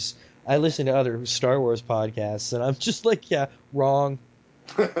universe, I listen to other Star Wars podcasts and I'm just like, yeah, wrong.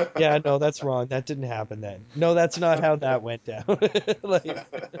 Yeah, no, that's wrong. That didn't happen then. No, that's not how that went down.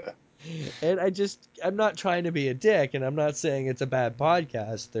 And I'm not trying to be a dick, and I'm not saying it's a bad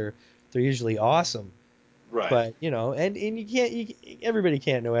podcast. They're usually awesome. Right. But, and everybody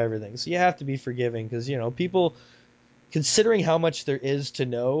can't know everything. So you have to be forgiving because, people, considering how much there is to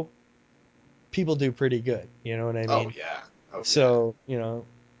know, people do pretty good. You know what I mean? Oh, yeah. So,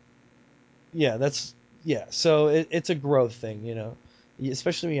 so it's a growth thing,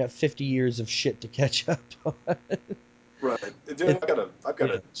 especially when you have 50 years of shit to catch up on. Right. Dude, I've got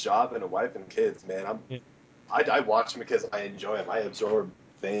a job and a wife and kids, man. I watch them because I enjoy them. I absorb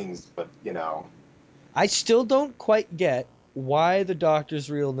things, but, I still don't quite get why the Doctor's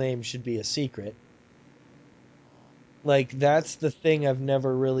real name should be a secret. Like, that's the thing I've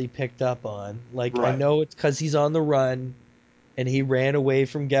never really picked up on. Like, right. I know it's because he's on the run, and he ran away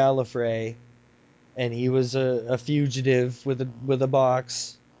from Gallifrey, and he was a fugitive with a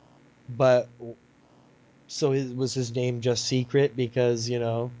box, but so was his name just secret because, he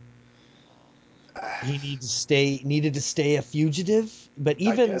needed to stay a fugitive? But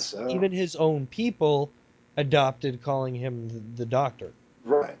even his own people adopted calling him the Doctor.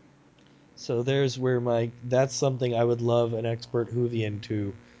 Right. So there's where that's something I would love an expert Whovian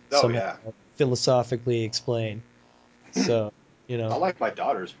to philosophically explain. So, I like my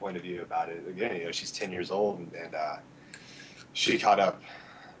daughter's point of view about it. Again, she's 10 years old, and she caught up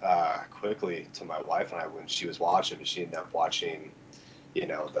quickly to my wife and I when she was watching, but she ended up watching,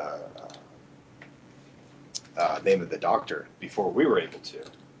 the Name of the Doctor before we were able to.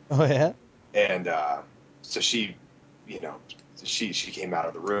 Oh, yeah? And so she, she came out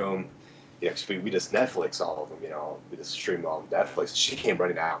of the room. Cause we just Netflix all of them, we just streamed all of Netflix. She came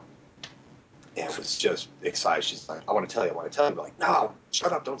running out and was just excited. She's like, I want to tell you. I'm like, no,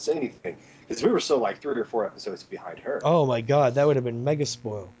 shut up, don't say anything. Because we were still like 3 or 4 episodes behind her. Oh my God, that would have been mega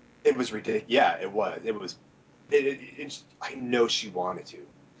spoil. It was ridiculous. Yeah, it was. I know she wanted to.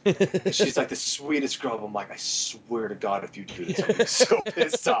 And she's like the sweetest girl. I'm like, I swear to God, if you do this, I'll be so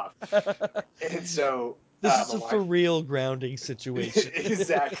pissed off. And so This is I'm a for like, real grounding situation.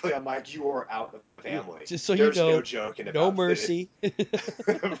 exactly. I'm like, you are out of the family. Just so There's you know, no joking no about mercy.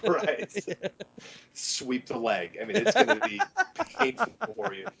 right. Sweep the leg. I mean, it's going to be painful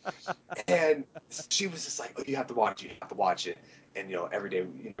for you. And she was just like, oh, you have to watch it. You have to watch it. And, every day,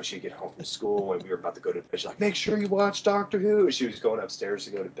 she'd get home from school and we were about to go to bed. She's like, make sure you watch Doctor Who. And she was going upstairs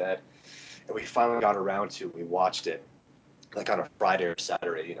to go to bed. And we finally got around to it. We watched it like on a Friday or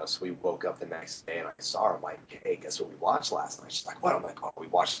Saturday, so we woke up the next day and I saw her. I'm like, hey, guess what we watched last night? She's like, what? I'm like, oh, we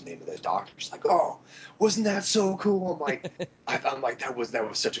watched The Name of the Doctor. She's like, oh, wasn't that so cool? I'm like, that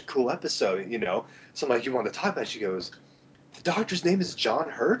was such a cool episode, So I'm like, you want to talk about it? She goes, the Doctor's name is John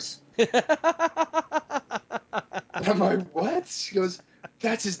Hurt? And I'm like, what? She goes,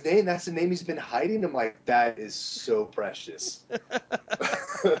 that's his name. That's the name he's been hiding. I'm like, that is so precious.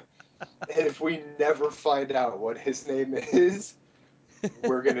 And if we never find out what his name is,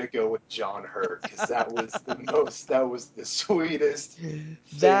 we're gonna go with John Hurt because that was the sweetest.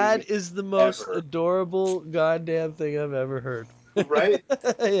 That is the most ever. adorable goddamn thing I've ever heard. Right?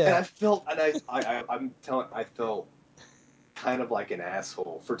 Yeah. And I felt kind of like an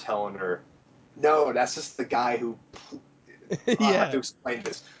asshole for telling her, no, that's just the guy who. I have to explain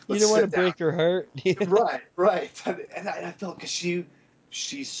this. You Let's don't want to sit down. break her heart. Right. And I felt because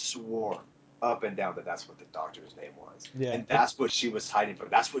she swore up and down that that's what the Doctor's name was. Yeah. And that's what she was hiding from.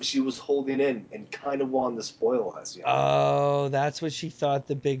 That's what she was holding in and kind of wanted to spoil us. Oh, that's what she thought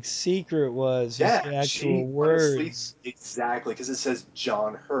the big secret was. Yeah, The actual she words. honestly, exactly, because it says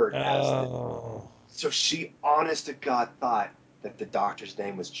John Hurt as so she, honest to God, thought that the Doctor's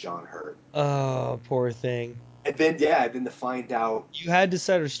name was John Hurt. Oh, poor thing. And then to find out. You had to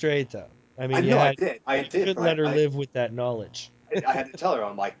set her straight, though. I mean, I did. You couldn't let her live with that knowledge. I had to tell her,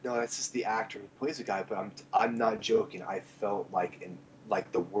 I'm like, no, that's just the actor who plays the guy, but I'm not joking. I felt like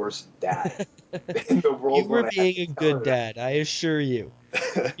the worst dad in the world. You were being a good dad, I assure you.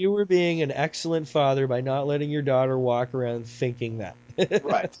 You were being an excellent father by not letting your daughter walk around thinking that.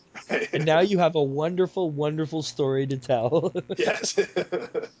 Right. And now you have a wonderful, wonderful story to tell. Yes.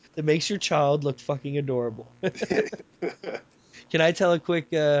 That makes your child look fucking adorable. Can I tell a quick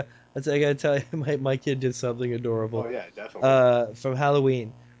I gotta tell you, my kid did something adorable. Oh yeah, definitely. From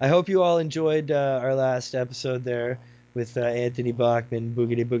Halloween. I hope you all enjoyed our last episode there with Anthony Bachman,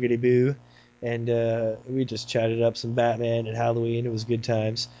 Boogity Boogity Boo, and we just chatted up some Batman and Halloween. It was good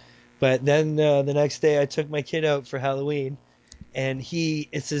times. But then the next day, I took my kid out for Halloween, and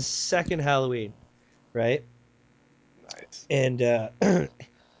it's his second Halloween, right? Nice. And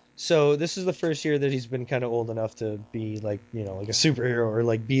so this is the first year that he's been kind of old enough to be like a superhero or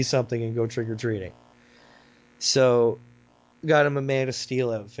like be something and go trick or treating. So got him a Man of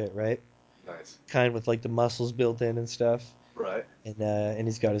Steel outfit, right? Nice. Kind with like the muscles built in and stuff. Right. And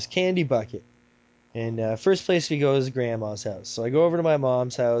he's got his candy bucket. And first place we go is grandma's house. So I go over to my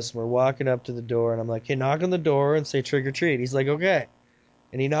mom's house and we're walking up to the door and I'm like, hey, knock on the door and say trick or treat. He's like, okay.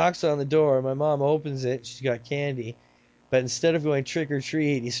 And he knocks on the door and my mom opens it. She's got candy. But instead of going trick or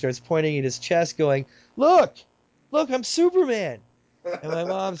treat, he starts pointing at his chest going, look, I'm Superman. And my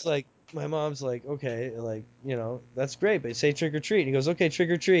mom's like, okay, like, that's great, but say trick or treat. And he goes, okay, trick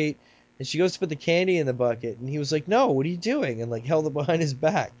or treat. And she goes to put the candy in the bucket. And he was like, no, what are you doing? And like held it behind his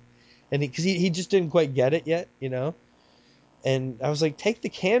back. And because he just didn't quite get it yet, And I was like, take the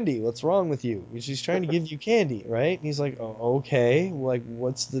candy. What's wrong with you? She's trying to give you candy, right? And he's like, oh, okay. Like,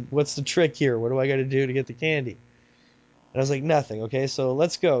 what's the trick here? What do I got to do to get the candy? And I was like, nothing. Okay, so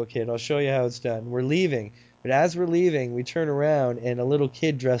let's go, kid. I'll show you how it's done. We're leaving. But as we're leaving, we turn around and a little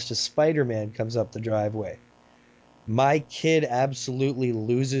kid dressed as Spider-Man comes up the driveway. My kid absolutely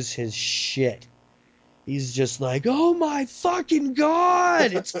loses his shit. He's just like, oh my fucking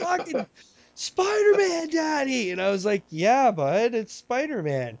God, it's fucking Spider-Man, Daddy. And I was like, yeah, bud, it's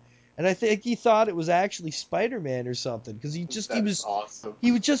Spider-Man. And I think he thought it was actually Spider-Man or something because he was awesome.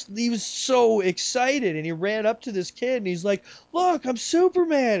 He was so excited and he ran up to this kid and he's like, look, I'm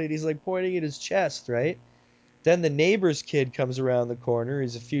Superman. And he's like pointing at his chest, right? Then the neighbor's kid comes around the corner.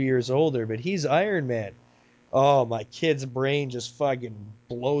 He's a few years older, but he's Iron Man. Oh, my kid's brain just fucking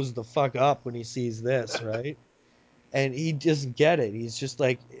blows the fuck up when he sees this, right? And he doesn't get it. He's just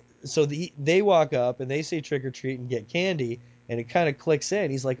like, so they walk up and they say trick or treat and get candy, and it kind of clicks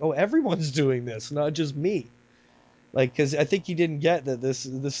in. He's like, oh, everyone's doing this, not just me. Like, because I think he didn't get that this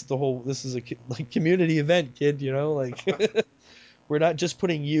is a like community event, kid. Like we're not just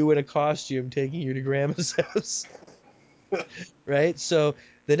putting you in a costume, taking you to grandma's house, right? So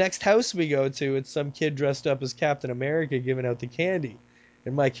the next house we go to, it's some kid dressed up as Captain America giving out the candy.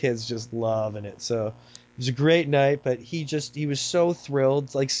 and my kid's just loving it. So it was a great night, but he was so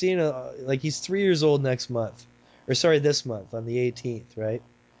thrilled, like seeing he's 3 years old next month, or sorry, this month on the 18th, right?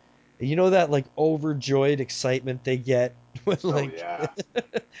 You know that like overjoyed excitement they get when like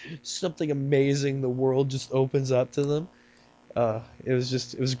something amazing, the world just opens up to them. It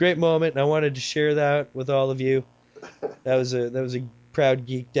was a great moment, and I wanted to share that with all of you. That was a proud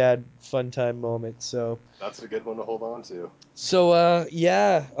geek dad fun time moment. So That's a good one to hold on to. So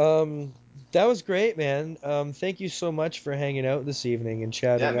that was great, man. Thank you so much for hanging out this evening and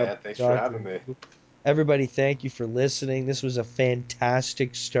chatting Yeah, up. man. Thanks for Doctor having me. Who. Everybody, thank you for listening. This was a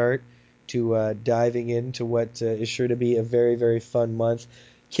fantastic start to diving into what is sure to be a very, very fun month.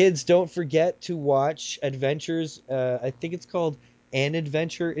 Kids, don't forget to watch Adventures. I think it's called An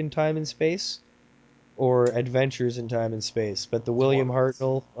Adventure in Time and Space, or Adventures in Time and Space. But the William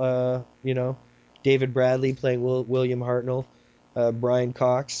Hartnell, David Bradley playing William Hartnell, Brian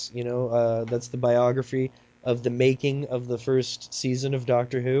Cox, that's the biography of the making of the first season of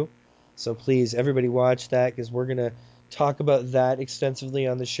Doctor Who. So please, everybody watch that, because we're going to talk about that extensively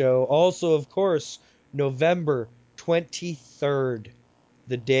on the show. Also, of course, November 23rd,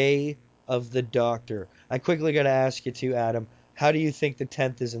 the day of the Doctor. I quickly got to ask you too, Adam, how do you think the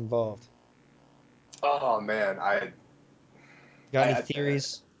 10th is involved? Oh man, Got any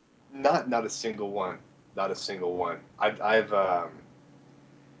theories? Not a single one. Not a single one. I've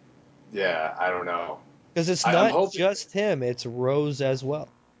yeah, I don't know. Because it's I'm not hoping, just him; it's Rose as well.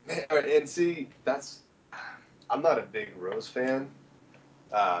 and see, I'm not a big Rose fan,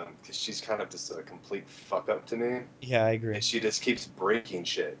 because she's kind of just a complete fuck up to me. Yeah, I agree. And she just keeps breaking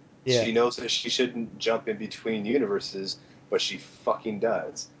shit. Yeah. She knows that she shouldn't jump in between universes, but she fucking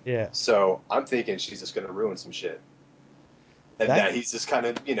does. Yeah. So I'm thinking she's just gonna ruin some shit. And that he's just kind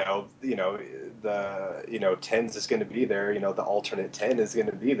of, the 10's is going to be there, the alternate 10 is going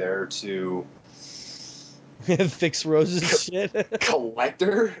to be there to fix Rose's shit.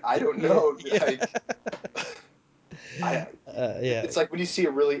 Collector? I don't know. Yeah. Yeah. It's like when you see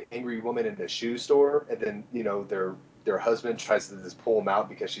a really angry woman in a shoe store, and then their husband tries to just pull them out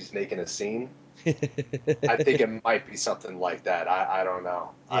because she's making a scene. I think it might be something like that. I don't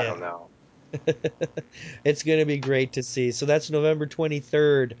know. Yeah. I don't know. It's going to be great to see. So that's November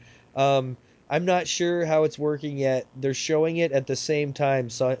 23rd. I'm not sure how it's working yet. They're showing it at the same time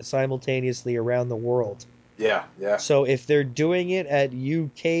simultaneously around the world. Yeah, yeah. So if they're doing it at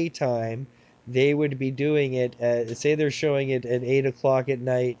UK time, they would be doing it at, say they're showing it at 8 o'clock at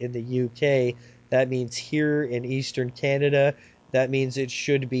night in the UK. That means here in Eastern Canada, that means it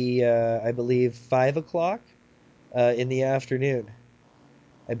should be, I believe, 5 o'clock in the afternoon.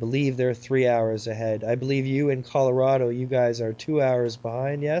 I believe they're 3 hours ahead. I believe you in Colorado, you guys are 2 hours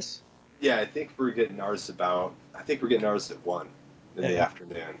behind, yes? Yeah, I think we're getting ours at 1 in the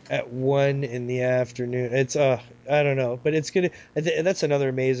afternoon. At 1 in the afternoon. It's, I don't know, but it's gonna, that's another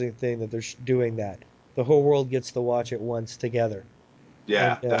amazing thing that they're doing that. The whole world gets to watch it once together.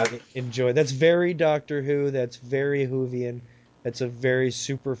 Yeah. And enjoy. That's very Doctor Who. That's very Whovian. That's a very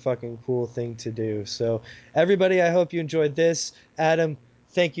super fucking cool thing to do. So, everybody, I hope you enjoyed this. Adam,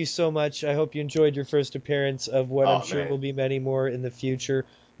 thank you so much. I hope you enjoyed your first appearance of what I'm sure will be many more in the future.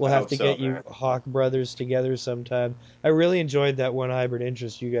 We'll have to get you Hawk Brothers together sometime. I really enjoyed that one Hybrid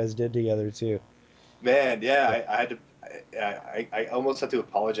Interest you guys did together, too. Man, yeah, I had to. I almost had to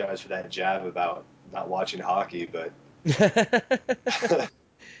apologize for that jab about not watching hockey, but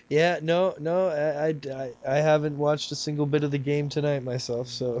yeah, no, I haven't watched a single bit of the game tonight myself.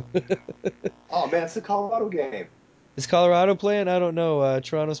 So. Oh man, it's the Colorado game. Is Colorado playing? I don't know.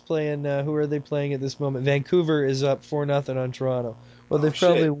 Toronto's playing. Who are they playing at this moment? Vancouver is up 4-0 on Toronto. Well, they've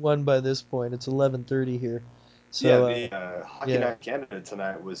probably won by this point. It's 11:30 here. So yeah, the Hockey Night Canada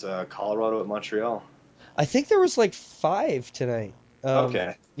tonight was Colorado at Montreal. I think there was like 5 tonight.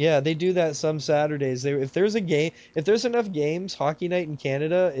 Okay. Yeah, they do that some Saturdays. If there's a game, if there's enough games, Hockey Night in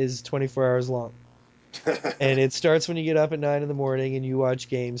Canada is 24 hours long. And it starts when you get up at 9 in the morning and you watch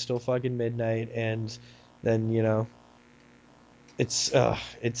games till fucking midnight, and then it's I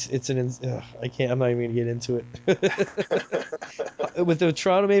can't. I'm not even gonna get into it. With the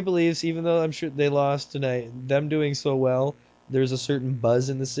Toronto Maple Leafs, even though I'm sure they lost tonight, them doing so well, there's a certain buzz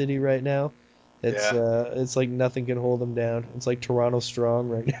in the city right now. It's like nothing can hold them down. It's like Toronto strong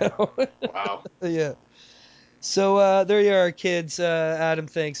right now. Wow. Yeah. So there you are, kids. Adam,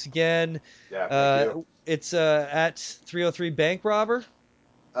 thanks again. Yeah, thank you. It's at 303 Bank Robber.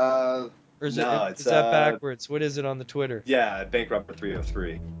 Or is No, is that backwards? What is it on the Twitter? Yeah, Bank Robber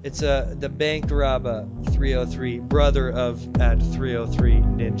 303. It's the Bank Robber 303, brother of at 303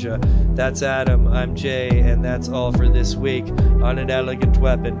 Ninja. That's Adam, I'm Jay, and that's all for this week on An Elegant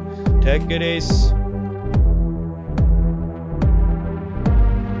Weapon. Take it easy.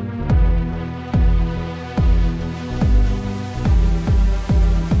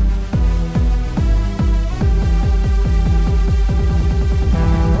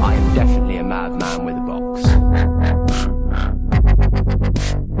 I am definitely a madman with a box.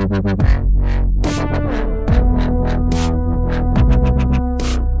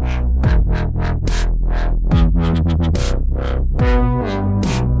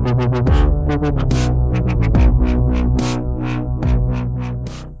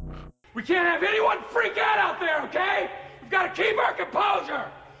 We can't have anyone freak out there, okay? We've got to keep our composure.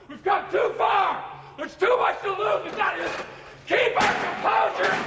 We've come too far. There's too much to lose. We've got to keep our composure.